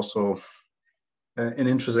 Obviously, there's also an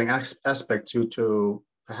interesting aspect to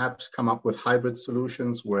perhaps come up with hybrid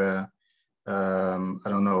solutions where I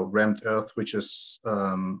don't know, rammed earth, which is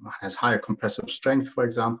has higher compressive strength, for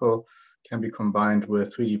example, can be combined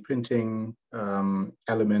with 3D printing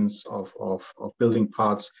elements of building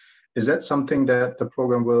parts. Is that something that the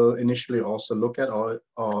program will initially also look at,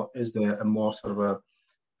 or is there a more sort of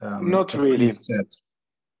a not really preset?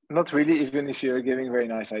 Not really, even if you're giving very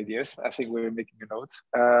nice ideas. I think we're making a note.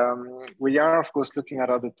 We are, of course, looking at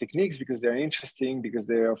other techniques because they're interesting, because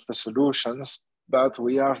they offer solutions, but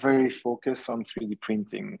we are very focused on 3D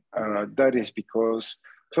printing. That is because,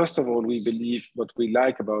 first of all, we believe what we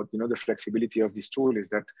like about the flexibility of this tool is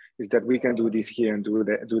that we can do this here and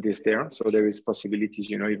do this there. So there is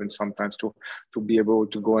possibilities, even sometimes to be able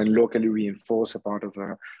to go and locally reinforce a part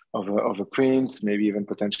of a print, maybe even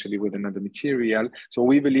potentially with another material. So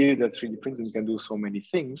we believe that 3D printing can do so many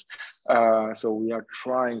things. So we are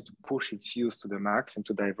trying to push its use to the max and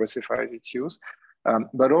to diversify its use.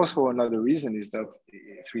 But also another reason is that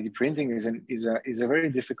 3D printing is a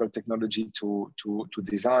very difficult technology to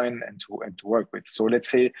design and to work with. So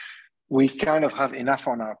let's say we kind of have enough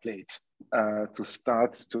on our plate to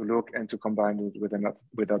start to look and to combine it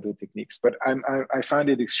with other techniques. But I find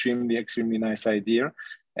it extremely nice idea,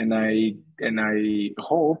 and I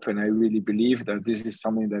hope and I really believe that this is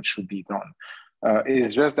something that should be done.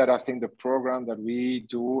 It's just that I think the program that we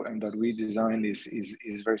do and that we design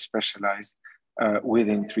is very specialized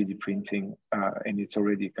within 3D printing, and it's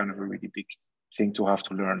already kind of a really big thing to have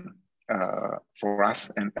to learn for us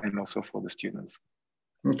and also for the students.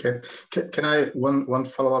 Okay, can I one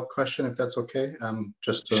follow-up question, if that's okay?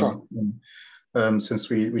 Just sure. Since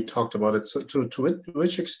we talked about it, so to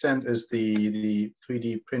which extent is the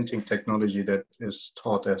 3D printing technology that is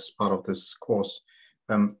taught as part of this course,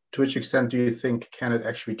 to which extent do you think can it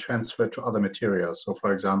actually transfer to other materials? So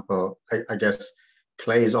for example, I guess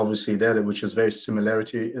clay is obviously there, which is very similar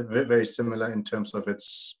in terms of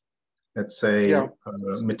its, let's say,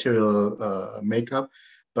 material makeup,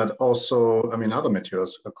 but also, I mean, other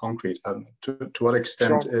materials, concrete. To what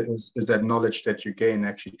extent is that knowledge that you gain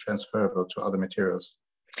actually transferable to other materials?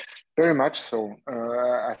 Very much so.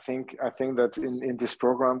 I think that in this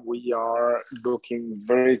program we are looking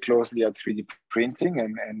very closely at 3D printing,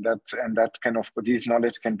 and that kind of this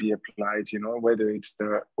knowledge can be applied. You know, whether it's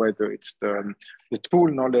the tool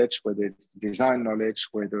knowledge, whether it's the design knowledge,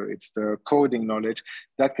 whether it's the coding knowledge,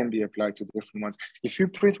 that can be applied to different ones. If you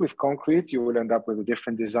print with concrete, you will end up with a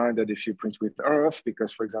different design than if you print with earth,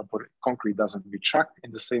 because, for example, concrete doesn't retract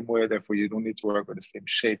in the same way. Therefore, you don't need to work with the same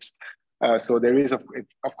shapes. So there is, of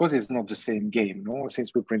course, it's not the same game. No,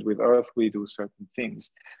 since we print with earth, we do certain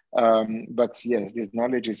things. But yes, this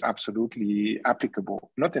knowledge is absolutely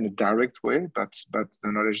applicable, not in a direct way, but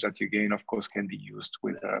the knowledge that you gain, of course, can be used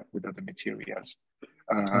with other materials.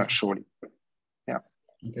 Surely, yeah.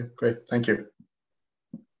 Okay, great, thank you.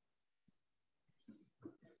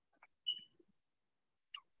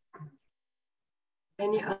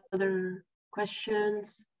 Any other questions?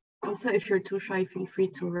 Also, if you're too shy, feel free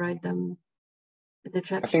to write them in the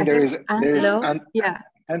chat. I think there is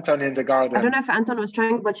Anton in the garden. I don't know if Anton was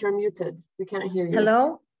trying, but you're muted. We can't hear you.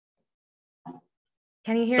 Hello?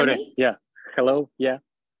 Can you hear me? Yeah. Hello. Yeah.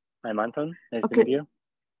 I'm Anton. Nice to meet you.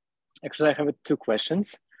 Actually, I have 2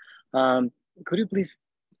 questions. Could you please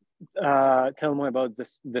tell more about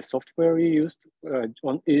the software you used?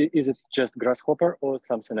 Is it just Grasshopper or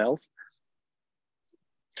something else?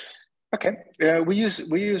 Okay, we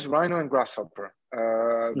use Rhino and Grasshopper.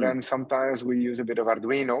 Then sometimes we use a bit of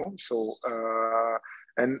Arduino. So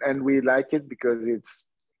and we like it because it's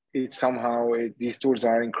somehow these tools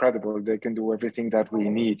are incredible. They can do everything that we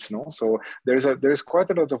need. No, so there's quite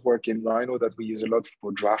a lot of work in Rhino that we use a lot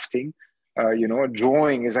for drafting. You know,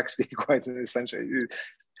 drawing is actually quite an essential.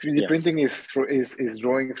 3D printing is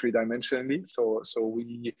drawing 3-dimensionally. So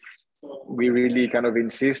we really kind of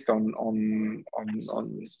insist on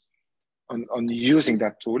using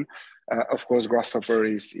that tool. Of course, Grasshopper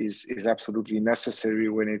is absolutely necessary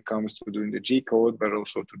when it comes to doing the G-code, but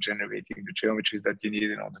also to generating the geometries that you need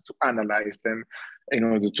in order to analyze them, in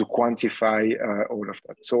order to quantify all of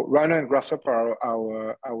that. So Rhino and Grasshopper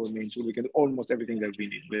are our main tool. We can do almost everything that we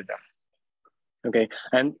need with them. Okay,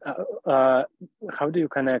 and how do you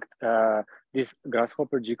connect this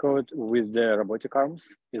Grasshopper G-code with the robotic arms?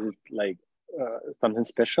 Is it like something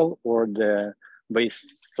special, or the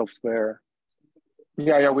base software?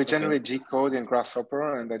 Yeah, we generate G-code in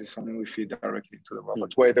Grasshopper, and that is something we feed directly to the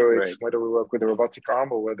robots. Whether we work with the robotic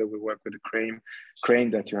arm or whether we work with the crane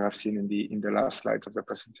that you have seen in the last slides of the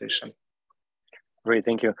presentation. Great,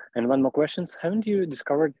 thank you. And one more question: haven't you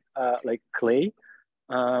discovered like clay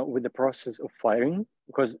with the process of firing?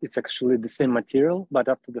 Because it's actually the same material, but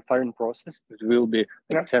after the firing process, it will be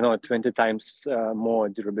like 10 or 20 times more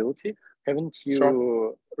durability. Haven't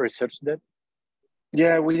you researched that?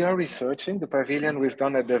 Yeah, we are researching. The pavilion we've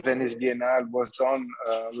done at the Venice Biennale was done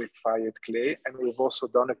with fired clay, and we've also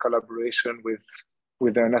done a collaboration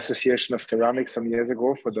with an association of ceramics some years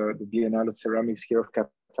ago for the Biennale of Ceramics here of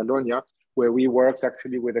Catalonia, where we worked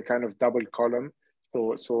actually with a kind of double column.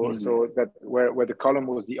 So that where the column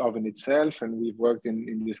was the oven itself, and we've worked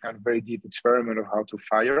in this kind of very deep experiment of how to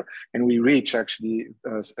fire, and we reach actually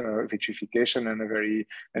vitrification and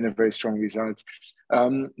a very strong result.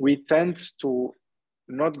 We tend to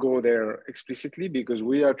not go there explicitly because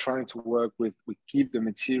we are trying to work we keep the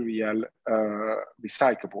material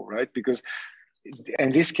recyclable, right? Because,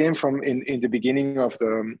 and this came from in the beginning of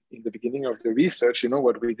the research. You know,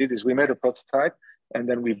 what we did is we made a prototype, and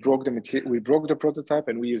then we broke the prototype,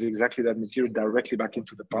 and we use exactly that material directly back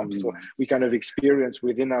into the pump. So we kind of experience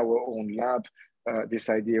within our own lab this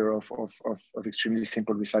idea of extremely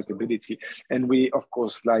simple recyclability. And we, of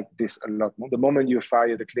course, like this a lot more. The moment you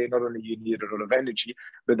fire the clay, not only you need a lot of energy,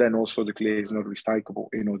 but then also the clay is not recyclable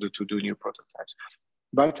in order to do new prototypes.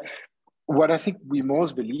 But what I think we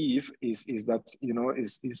most believe is that, you know,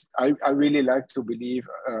 I really like to believe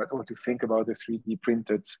or to think about the 3D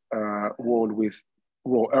printed wall with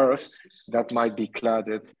raw earth that might be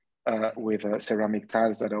cladded with ceramic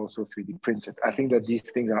tiles that are also 3D printed. I think that these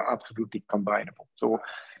things are absolutely combinable. So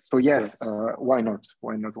yes, why not?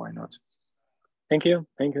 Why not? Thank you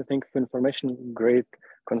for information. Great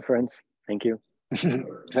conference. Thank you.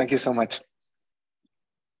 Thank you so much.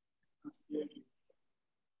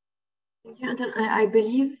 Thank you, Anton. I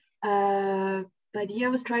believe Badia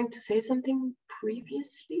was trying to say something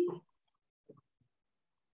previously.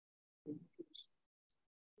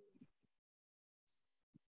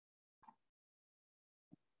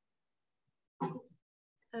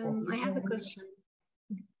 I have a question.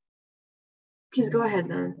 Please go ahead,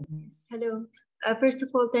 then. Yes, hello. First of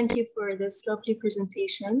all, thank you for this lovely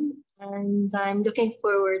presentation, and I'm looking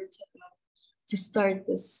forward to start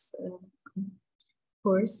this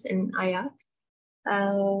course in IAC.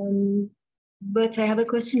 But I have a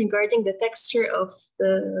question regarding the texture of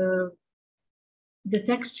the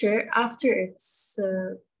texture after it's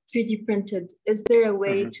 3D printed. Is there a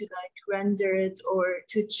way to like render it or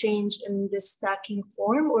to change in the stacking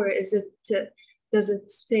form, or is it does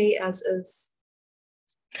it stay as is?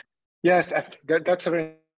 Yes, that's a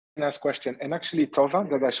very nice question. And actually, Tova,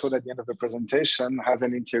 that I showed at the end of the presentation, has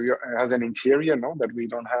an interior no, that we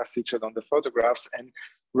don't have featured on the photographs. And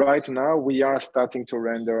right now, we are starting to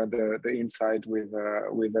render the inside with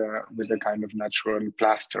a kind of natural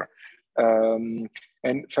plaster.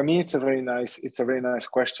 And for me, it's a very nice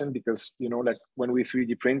question, because, you know, like when we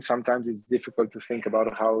 3D print, sometimes it's difficult to think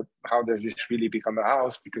about how does this really become a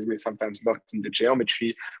house, because we're sometimes locked in the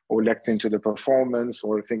geometry or locked into the performance,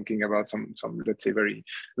 or thinking about some let's say very,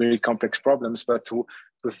 very complex problems. But to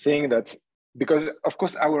think that, because of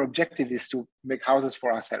course our objective is to make houses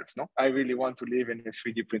for ourselves. No, I really want to live in a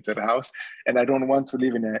 3D printed house, and I don't want to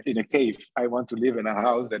live in a cave. I want to live in a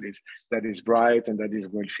house that is bright and that is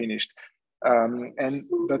well finished.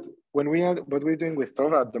 But what we're doing with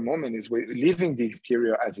Tova at the moment is we're leaving the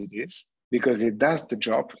exterior as it is, because it does the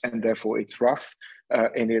job, and therefore it's rough,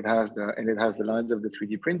 and it has the lines of the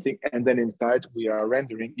 3D printing. And then inside we are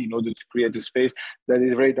rendering in order to create a space that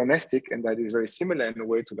is very domestic and that is very similar in a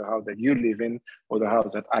way to the house that you live in or the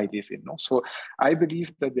house that I live in. No? So I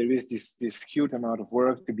believe that there is this huge amount of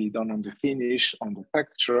work to be done on the finish, on the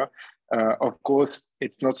texture. Of course,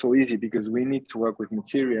 it's not so easy, because we need to work with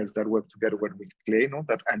materials that work together with clay, no?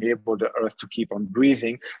 That enable the earth to keep on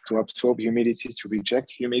breathing, to absorb humidity, to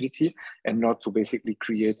reject humidity, and not to basically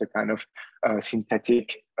create a kind of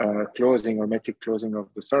synthetic closing or metic closing of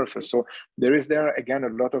the surface. So there is again a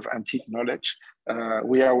lot of antique knowledge.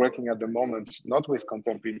 We are working at the moment not with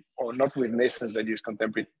contemporary, or not with masons that use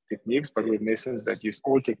contemporary techniques, but with masons that use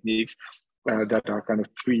old techniques that are kind of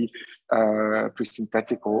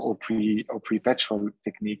pre-synthetic or pre-petrol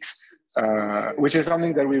techniques, which is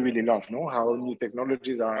something that we really love. No, how new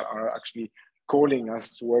technologies are actually calling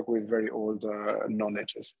us to work with very old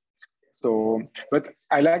knowledges. So, but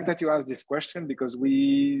I like that you asked this question, because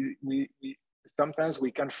we sometimes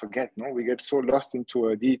we can forget. No, we get so lost into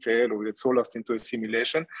a detail, or we get so lost into a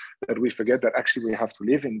simulation, that we forget that actually we have to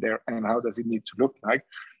live in there, and how does it need to look like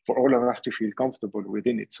for all of us to feel comfortable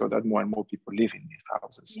within it, so that more and more people live in these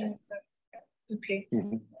houses. Yeah, exactly. Okay.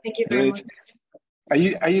 Thank you very much.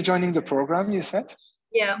 Are you joining the program, you said?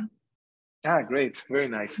 Yeah. Ah, great. Very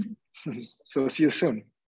nice. So see you soon.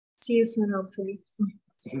 See you soon, hopefully.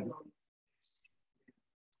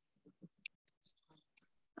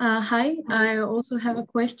 Hi, I also have a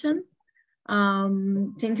question.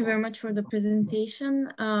 Thank you very much for the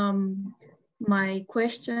presentation. My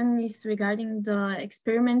question is regarding the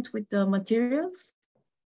experiment with the materials.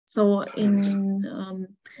 So in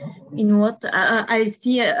what I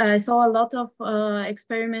saw a lot of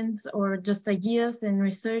experiments or just ideas and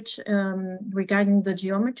research regarding the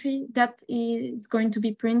geometry that is going to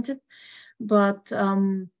be printed, but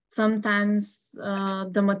sometimes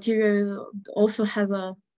the material also has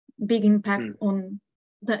a big impact on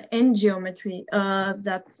the end geometry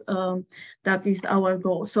that is our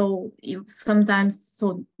goal. So sometimes,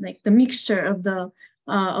 like the mixture of the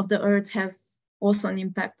earth has also an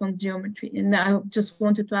impact on geometry. And I just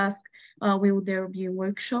wanted to ask, will there be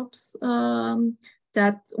workshops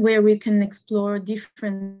where we can explore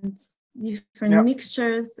different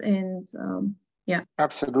mixtures and yeah.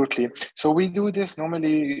 Absolutely. So we do this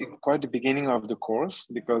normally quite at the beginning of the course,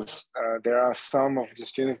 because there are some of the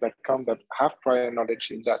students that come that have prior knowledge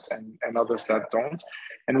in that, and others that don't.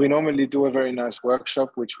 And we normally do a very nice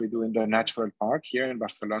workshop, which we do in the Natural Park here in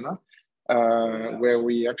Barcelona, where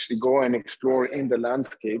we actually go and explore in the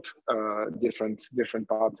landscape different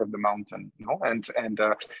parts of the mountain, you know? And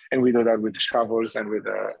we do that with shovels and with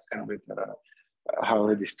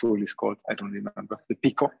how this tool is called, I don't remember, the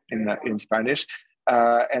pico in Spanish.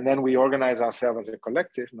 And then we organize ourselves as a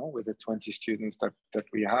collective, no, with the 20 students that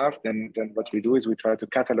we have. Then what we do is we try to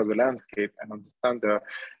catalog the landscape and understand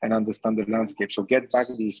the landscape. So get back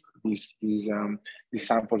these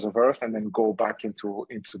samples of earth, and then go back into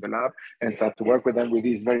the lab and start to work with them with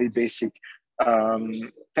these very basic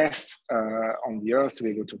tests on the earth, to be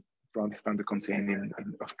able to understand the containing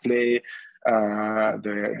of clay,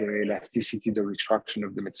 the elasticity, the retraction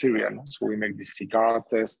of the material. So we make this cigar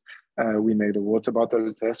test, we make the water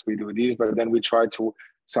bottle test, we do this, but then we try to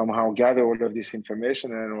somehow gather all of this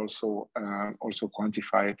information and also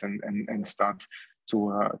quantify it and start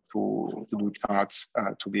to do charts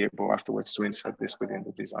to be able afterwards to insert this within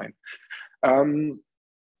the design.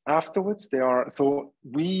 Afterwards, so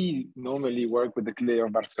we normally work with the clay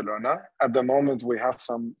of Barcelona. At the moment, we have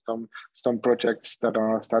some projects that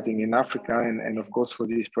are starting in Africa, and of course for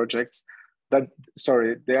these projects,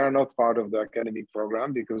 they are not part of the academic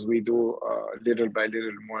program because we do little by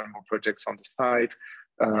little more and more projects on the site,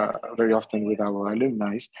 very often with our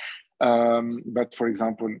alumni. But for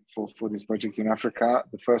example, for this project in Africa,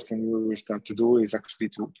 the first thing we will start to do is actually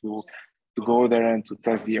to go there and to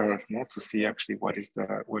test the earth, to see actually what is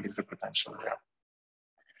the potential there.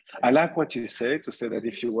 I like what you say, to say that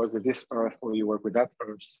if you work with this earth or you work with that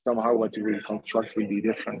earth, somehow what you will construct will be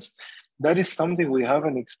different. That is something we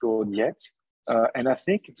haven't explored yet. And I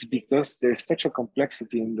think it's because there's such a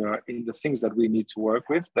complexity in the things that we need to work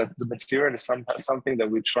with, that the material is something that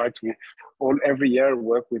we try to every year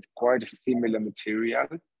work with quite a similar material.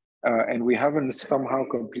 And we haven't somehow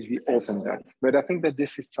completely opened that. But I think that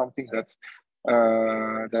this is something that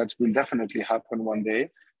will definitely happen one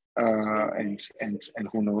day. And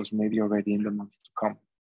who knows, maybe already in the months to come.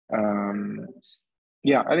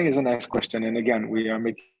 Yeah, I think it's a nice question. And again, we are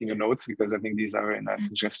making a note because I think these are very nice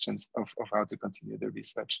suggestions of how to continue the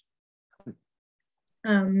research.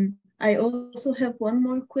 I also have one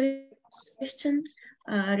more question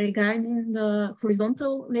regarding the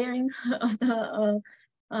horizontal layering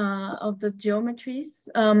of the geometries.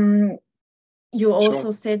 You also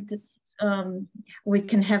said that we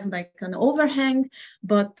can have like an overhang,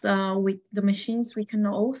 but with the machines, we can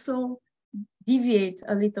also deviate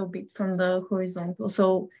a little bit from the horizontal.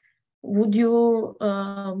 So would you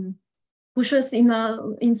push us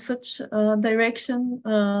in such a direction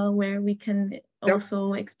where we can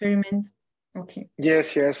also experiment? Okay.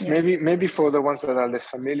 Yes. Yeah. Maybe for the ones that are less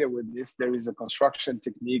familiar with this, there is a construction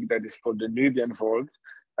technique that is called the Nubian vault,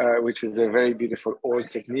 which is a very beautiful old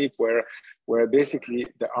technique where basically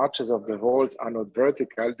the arches of the vault are not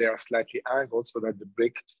vertical, they are slightly angled so that the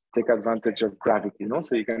brick take advantage of gravity,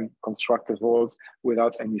 so you can construct a vault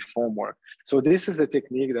without any formwork. So this is the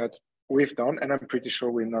technique that we've done, and I'm pretty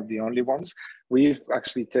sure we're not the only ones. We've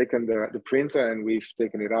actually taken the printer and we've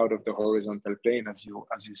taken it out of the horizontal plane, as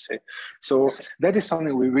you say. So that is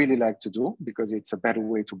something we really like to do because it's a better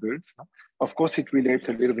way to build. Of course, it relates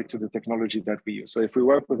a little bit to the technology that we use. So if we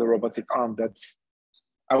work with a robotic arm, that's,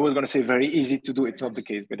 I was going to say very easy to do. It's not the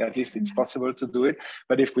case, but at least it's possible to do it.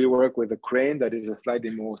 But if we work with a crane, that is a slightly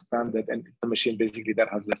more standard, and the machine basically that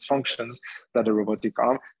has less functions than a robotic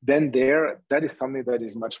arm, then that is something that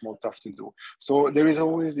is much more tough to do. So there is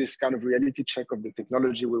always this kind of reality check of the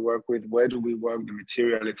technology we work with, where do we work, the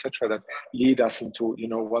material, etc., that lead us into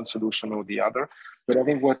one solution or the other. But I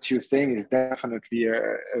think what you're saying is definitely a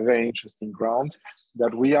very interesting ground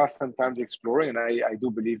that we are sometimes exploring, and I do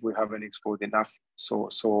believe we haven't explored enough. So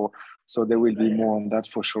there will be more on that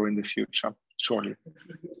for sure in the future, surely.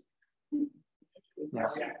 Yeah.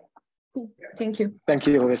 Thank you. Thank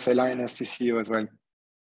you, Vesela. Nice to see you as well.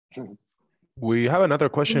 We have another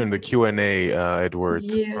question in the Q&A, Edward,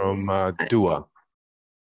 from Dua.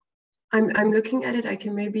 I'm looking at it. I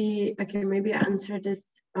can maybe answer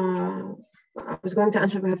this. I was going to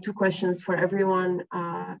answer. We have two questions for everyone.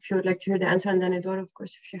 If you would like to hear the answer, and then Eduardo, of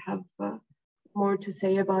course, if you have more to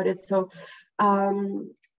say about it. So,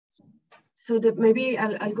 maybe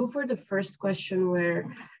I'll go for the first question where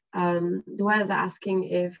Dua is asking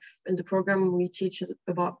if in the program we teach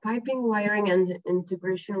about piping, wiring, and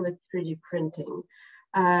integration with 3D printing.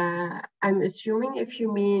 I'm assuming if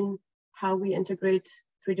you mean how we integrate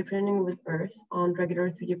 3D printing with Earth on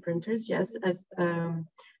regular 3D printers, yes. As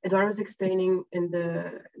Eduardo was explaining in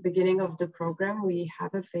the beginning of the program, we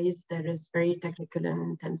have a phase that is very technical and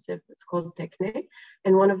intensive. It's called Techne.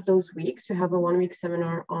 And one of those weeks, you have a 1-week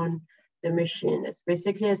seminar on the machine. It's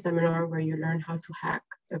basically a seminar where you learn how to hack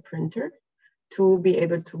a printer to be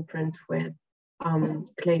able to print with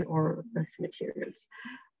clay or earth materials.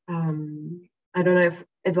 I don't know if,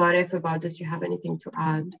 Eduardo, if about this you have anything to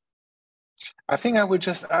add. I think I would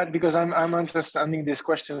just add, because I'm understanding this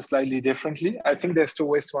question slightly differently. I think there's two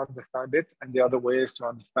ways to understand it. And the other way is to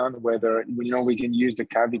understand whether we can use the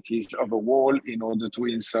cavities of a wall in order to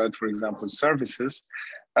insert, for example, services.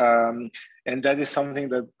 And that is something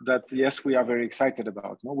that yes, we are very excited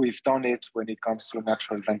about. No? We've done it when it comes to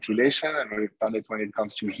natural ventilation, and we've done it when it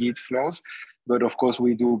comes to heat flows. But of course,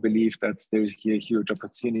 we do believe that there is here a huge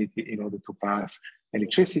opportunity in order to pass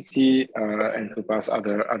electricity and to pass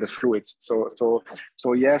other fluids.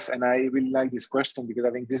 So yes, and I really like this question because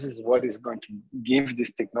I think this is what is going to give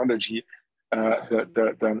this technology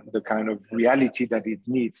the kind of reality that it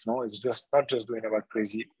needs. No, it's just not just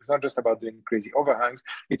It's not just about doing crazy overhangs.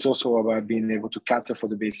 It's also about being able to cater for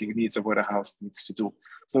the basic needs of what a house needs to do.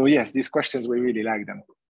 So yes, these questions, we really like them.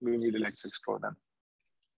 We really like to explore them.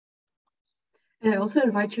 And I also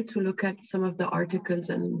invite you to look at some of the articles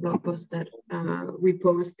and blog posts that we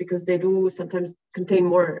post, because they do sometimes contain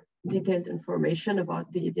more detailed information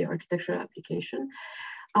about the architectural application.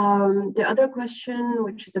 The other question,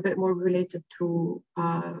 which is a bit more related to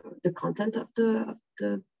the content of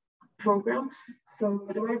the program. So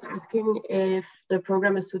Edward is asking if the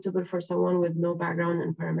program is suitable for someone with no background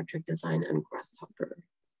in parametric design and Grasshopper.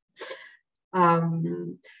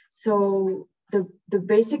 So the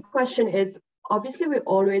basic question is, obviously, we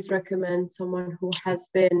always recommend someone who has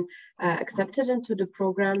been accepted into the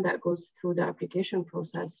program that goes through the application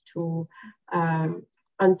process to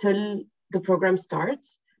until the program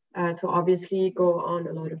starts, to obviously go on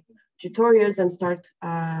a lot of tutorials and start,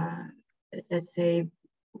 let's say,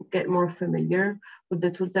 get more familiar with the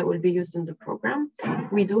tools that will be used in the program.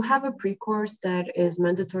 We do have a pre-course that is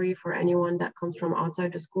mandatory for anyone that comes from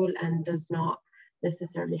outside the school and does not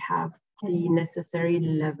necessarily have the necessary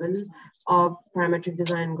level of parametric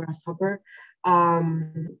design in Grasshopper,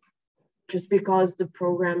 just because the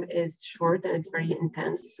program is short and it's very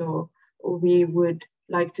intense. So we would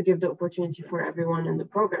like to give the opportunity for everyone in the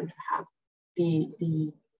program to have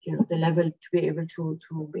the level to be able to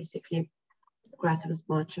basically grasp as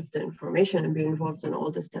much of the information and be involved in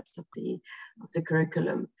all the steps of the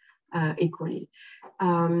curriculum equally.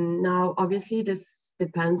 Now, obviously, this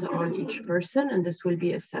depends on each person, and this will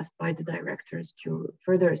be assessed by the directors,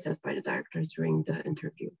 further assessed by the directors during the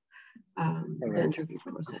interview, the interview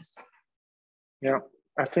process. Yeah,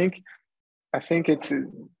 I think it's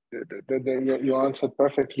you answered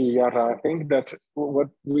perfectly, Yara. I think that what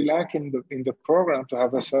we lack in the program to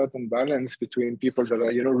have a certain balance between people that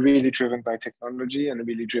are really driven by technology and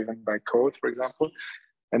really driven by code, for example,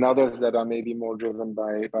 and others that are maybe more driven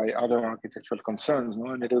by other architectural concerns, a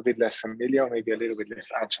little bit less familiar, maybe a little bit less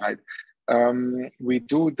agile. We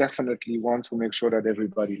do definitely want to make sure that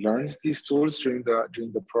everybody learns these tools during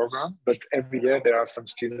the program, but every year there are some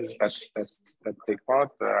students that take part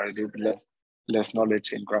that are a little bit less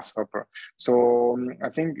knowledge in Grasshopper. So I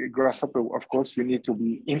think Grasshopper, of course, you need to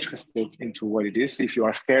be interested into what it is. If you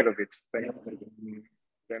are scared of it,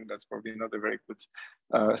 then that's probably not a very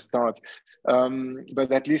good start.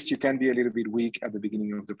 But at least you can be a little bit weak at the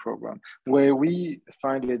beginning of the program. Where we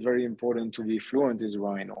find it very important to be fluent is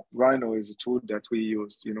Rhino. Rhino is a tool that we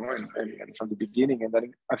used, and from the beginning. And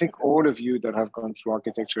then I think all of you that have gone through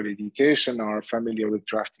architectural education are familiar with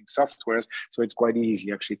drafting softwares, so it's quite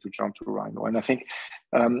easy actually to jump to Rhino. And I think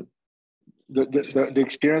the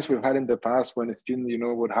experience we've had in the past when a student,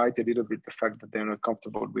 would hide a little bit the fact that they're not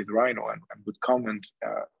comfortable with Rhino and would comment,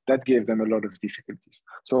 that gave them a lot of difficulties.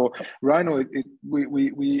 So Rhino,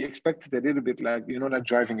 we expect it a little bit like, like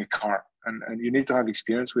driving a car, and you need to have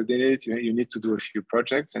experience within it. You need to do a few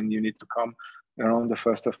projects, and you need to come around the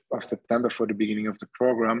 1st of September for the beginning of the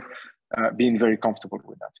program, being very comfortable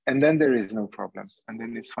with that. And then there is no problem, and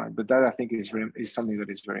then it's fine. But that, I think, is something that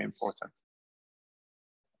is very important.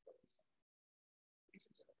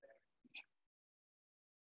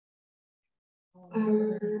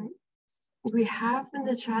 We have in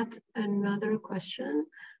the chat another question.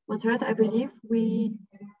 Montserrat, I believe we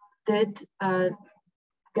did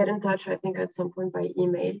get in touch, I think, at some point by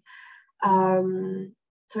email.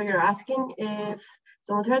 So you're asking if,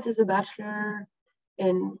 so Montserrat is a bachelor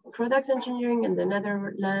in product engineering in the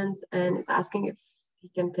Netherlands and is asking if he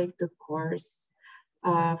can take the course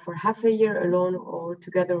for half a year alone or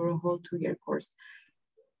together a whole 2-year course.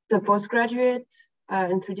 The postgraduate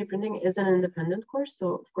in 3D printing is an independent course,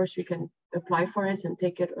 so of course you can apply for it and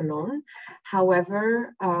take it alone.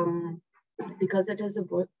 However, because it is a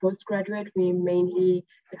postgraduate, we mainly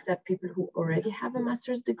accept people who already have a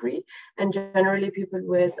master's degree, and generally people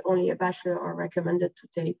with only a bachelor are recommended to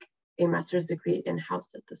take a master's degree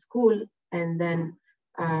in-house at the school, and then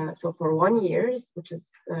so for 1 year, which is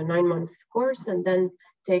a 9-month course, and then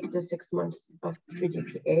take the 6 months of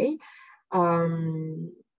 3DPA.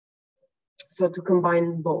 So to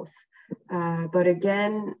combine both. But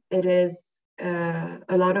again, it is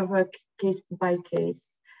a lot of a case-by-case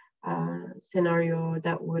scenario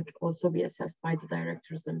that would also be assessed by the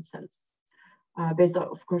directors themselves, based on,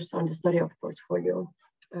 of course, on the study of portfolio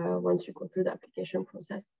once you go through the application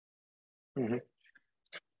process. Mm-hmm.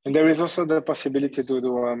 And there is also the possibility to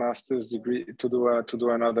do a master's degree, to do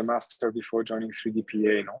another master before joining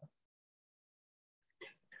 3DPA, no?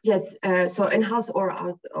 Yes, so in-house or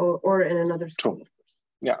out or in another school. True.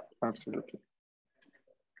 Yeah, absolutely.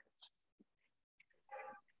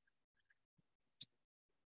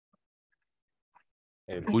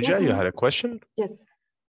 And Pooja, you had a question? Yes.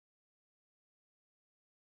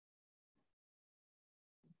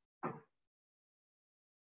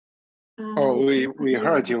 Oh, we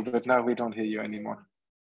heard you, but now we don't hear you anymore.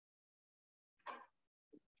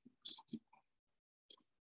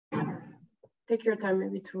 Take your time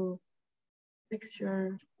maybe to fix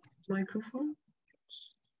your microphone.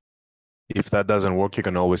 If that doesn't work, you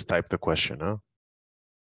can always type the question, huh?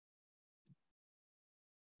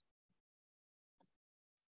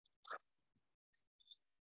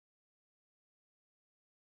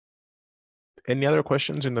 Any other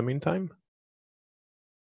questions in the meantime?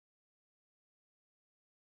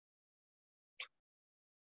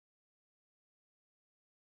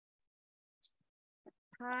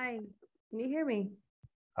 Hi, can you hear me?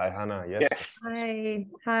 Hi, Hannah. Yes. Yes.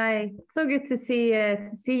 Hi. So good to see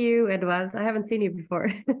you, Edward. I haven't seen you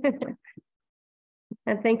before.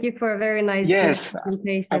 And thank you for a very nice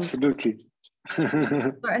presentation. Absolutely.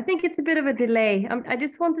 I think it's a bit of a delay. I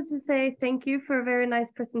just wanted to say thank you for a very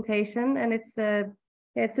nice presentation, and it's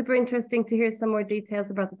super interesting to hear some more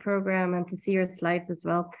details about the program and to see your slides as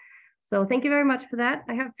well. So thank you very much for that.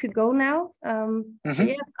 I have to go now.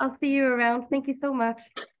 Yeah, I'll see you around. Thank you so much.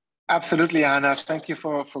 Absolutely, Anna. Thank you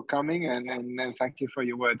for coming and thank you for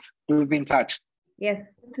your words. We'll be in touch.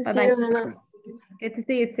 Yes. Good to see you, Hannah. Good to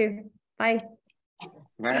see you too. Bye.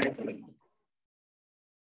 Bye.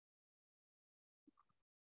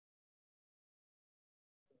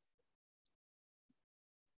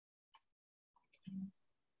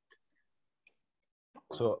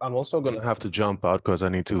 So I'm also going to have to jump out because I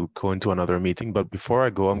need to go into another meeting. But before I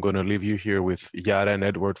go, I'm going to leave you here with Yara and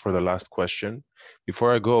Edward for the last question.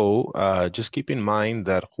 Before I go, just keep in mind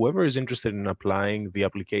that whoever is interested in applying, the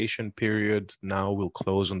application period now will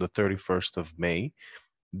close on the 31st of May.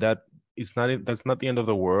 That's not the end of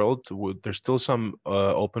the world. There's still some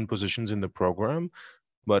open positions in the program.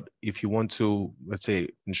 But if you want to, let's say,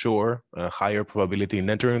 ensure a higher probability in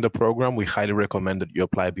entering the program, we highly recommend that you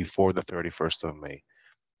apply before the 31st of May.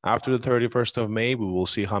 After the 31st of May, we will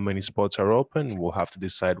see how many spots are open. We'll have to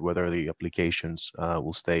decide whether the applications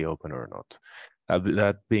will stay open or not.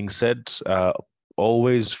 That being said,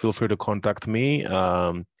 always feel free to contact me.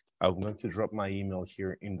 I'm going to drop my email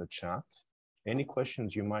here in the chat. Any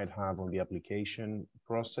questions you might have on the application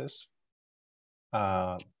process,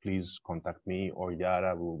 please contact me or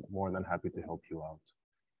Yara. We're more than happy to help you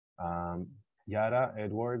out. Yara,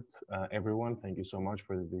 Edward, everyone, thank you so much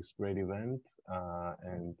for this great event,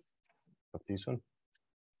 and talk to you soon.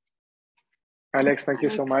 Alex, thank you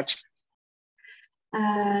so much.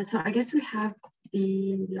 So I guess we have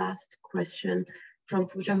the last question from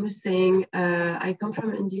Pooja, who's saying, I come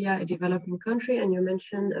from India, a developing country, and you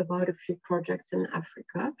mentioned about a few projects in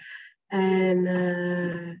Africa. And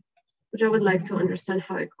Pooja would like to understand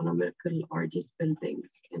how economical are these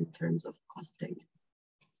buildings in terms of costing.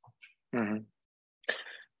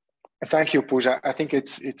 Thank you, Pooja. I think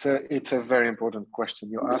it's a very important question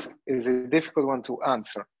you ask. It's a difficult one to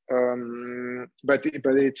answer, but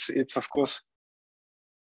it's of course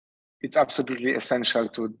it's absolutely essential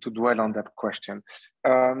to dwell on that question.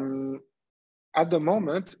 At the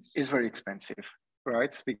moment, it's very expensive,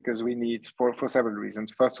 right? Because we need for several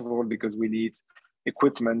reasons. First of all, because we need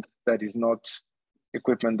equipment that is not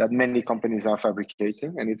equipment that many companies are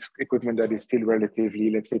fabricating, and it's equipment that is still relatively,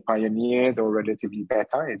 let's say, pioneered or relatively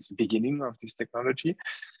beta. It's the beginning of this technology.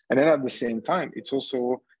 And then at the same time, it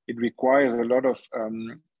requires a lot of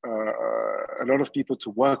people to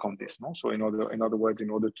work on this. No? So in other words, in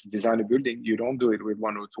order to design a building, you don't do it with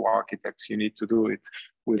one or two architects. You need to do it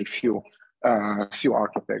with a few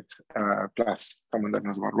architects, plus someone that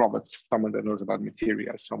knows about robots, someone that knows about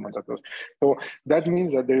materials, someone that knows. So that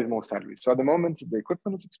means that there is more salaries. So at the moment, the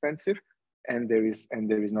equipment is expensive, and there is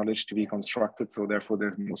knowledge to be constructed. So therefore,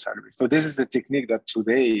 there's more salaries. So this is a technique that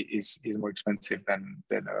today is more expensive than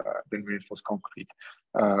reinforced concrete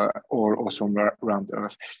or also around the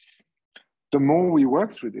earth. The more we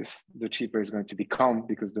work through this, the cheaper it's going to become,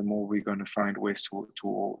 because the more we're going to find ways to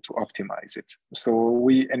optimize it. So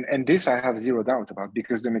and this I have zero doubt about,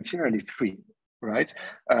 because the material is free, right?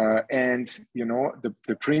 And you know, the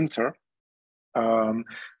printer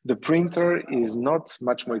is not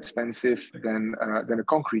much more expensive than a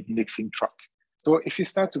concrete mixing truck. So if you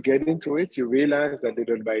start to get into it, you realize that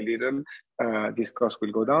little by little, this cost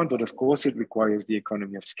will go down. But of course, it requires the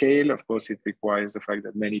economy of scale. Of course, it requires the fact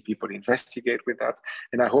that many people investigate with that.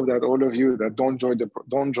 And I hope that all of you that don't join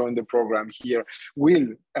the program here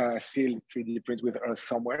will still 3D print with us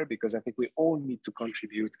somewhere, because I think we all need to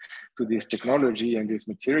contribute to this technology and this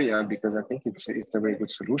material, because I think it's a very good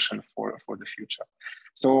solution for the future.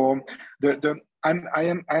 So I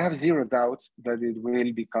have zero doubt that it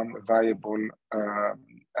will become a viable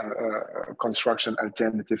construction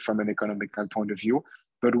alternative from an economical point of view.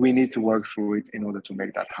 but we need to work through it in order to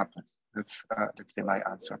make that happen. That's let's say my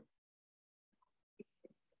answer.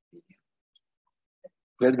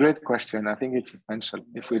 Great question. I think it's essential.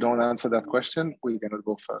 If we don't answer that question, we cannot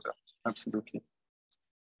go further. Absolutely.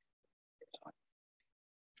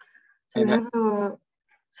 So we have a,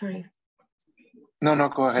 sorry. No,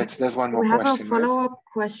 go ahead. There's one more question. We have a follow-up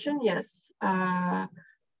question, yes.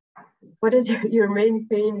 What is your main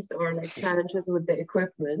pains or like challenges with the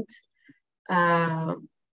equipment? We are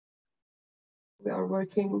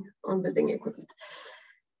working on building equipment.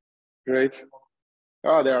 Great.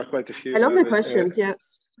 Oh, there are quite a few. I love the questions, yeah.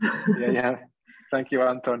 Yeah. Thank you,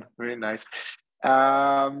 Anton. Very nice.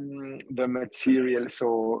 The material,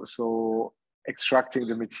 so extracting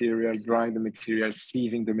the material, drying the material,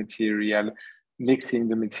 sieving the material, mixing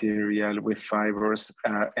the material with fibers,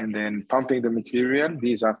 and then pumping the material.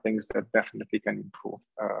 These are things that definitely can improve.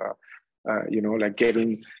 You know, like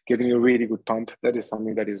getting a really good pump, that is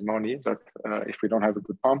something that is money, but if we don't have a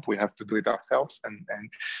good pump, we have to do it ourselves,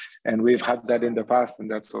 and we've had that in the past, and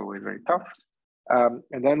that's always very tough.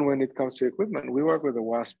 And then when it comes to equipment, we work with a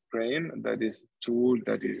WASP crane. That is a tool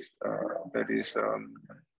that is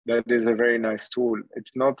a very nice tool.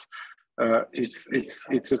 It's not.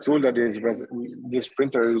 It's a tool that is, this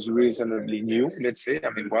printer is reasonably new, let's say. I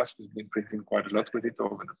mean, WASP has been printing quite a lot with it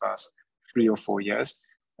over the past 3 or 4 years,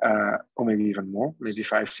 or maybe even more, maybe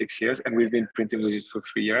 5, 6 years. And we've been printing with it for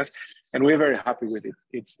 3 years, and we're very happy with it.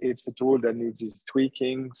 It's a tool that needs its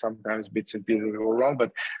tweaking. Sometimes bits and pieces go wrong,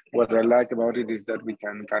 but what I like about it is that we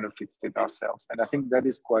can kind of fix it ourselves. And I think that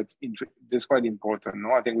is quite important.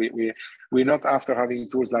 No, I think we're not after having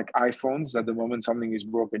tools like iPhones. At the moment something is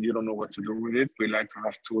broken, you don't know what to do with it. We like to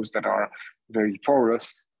have tools that are very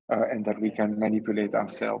porous and that we can manipulate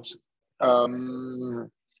ourselves.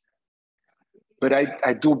 But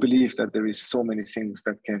I do believe that there is so many things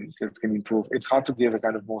that can improve. It's hard to give a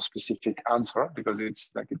kind of more specific answer because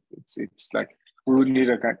it's like we would need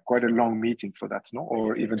quite a long meeting for that, no?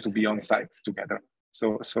 Or even to be on site together.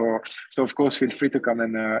 So of course, feel free to come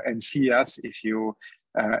and see us if you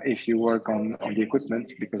work on the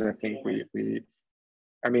equipment, because I think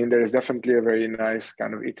I mean, there is definitely a very nice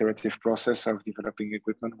kind of iterative process of developing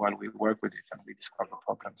equipment while we work with it and we discover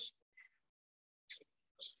problems.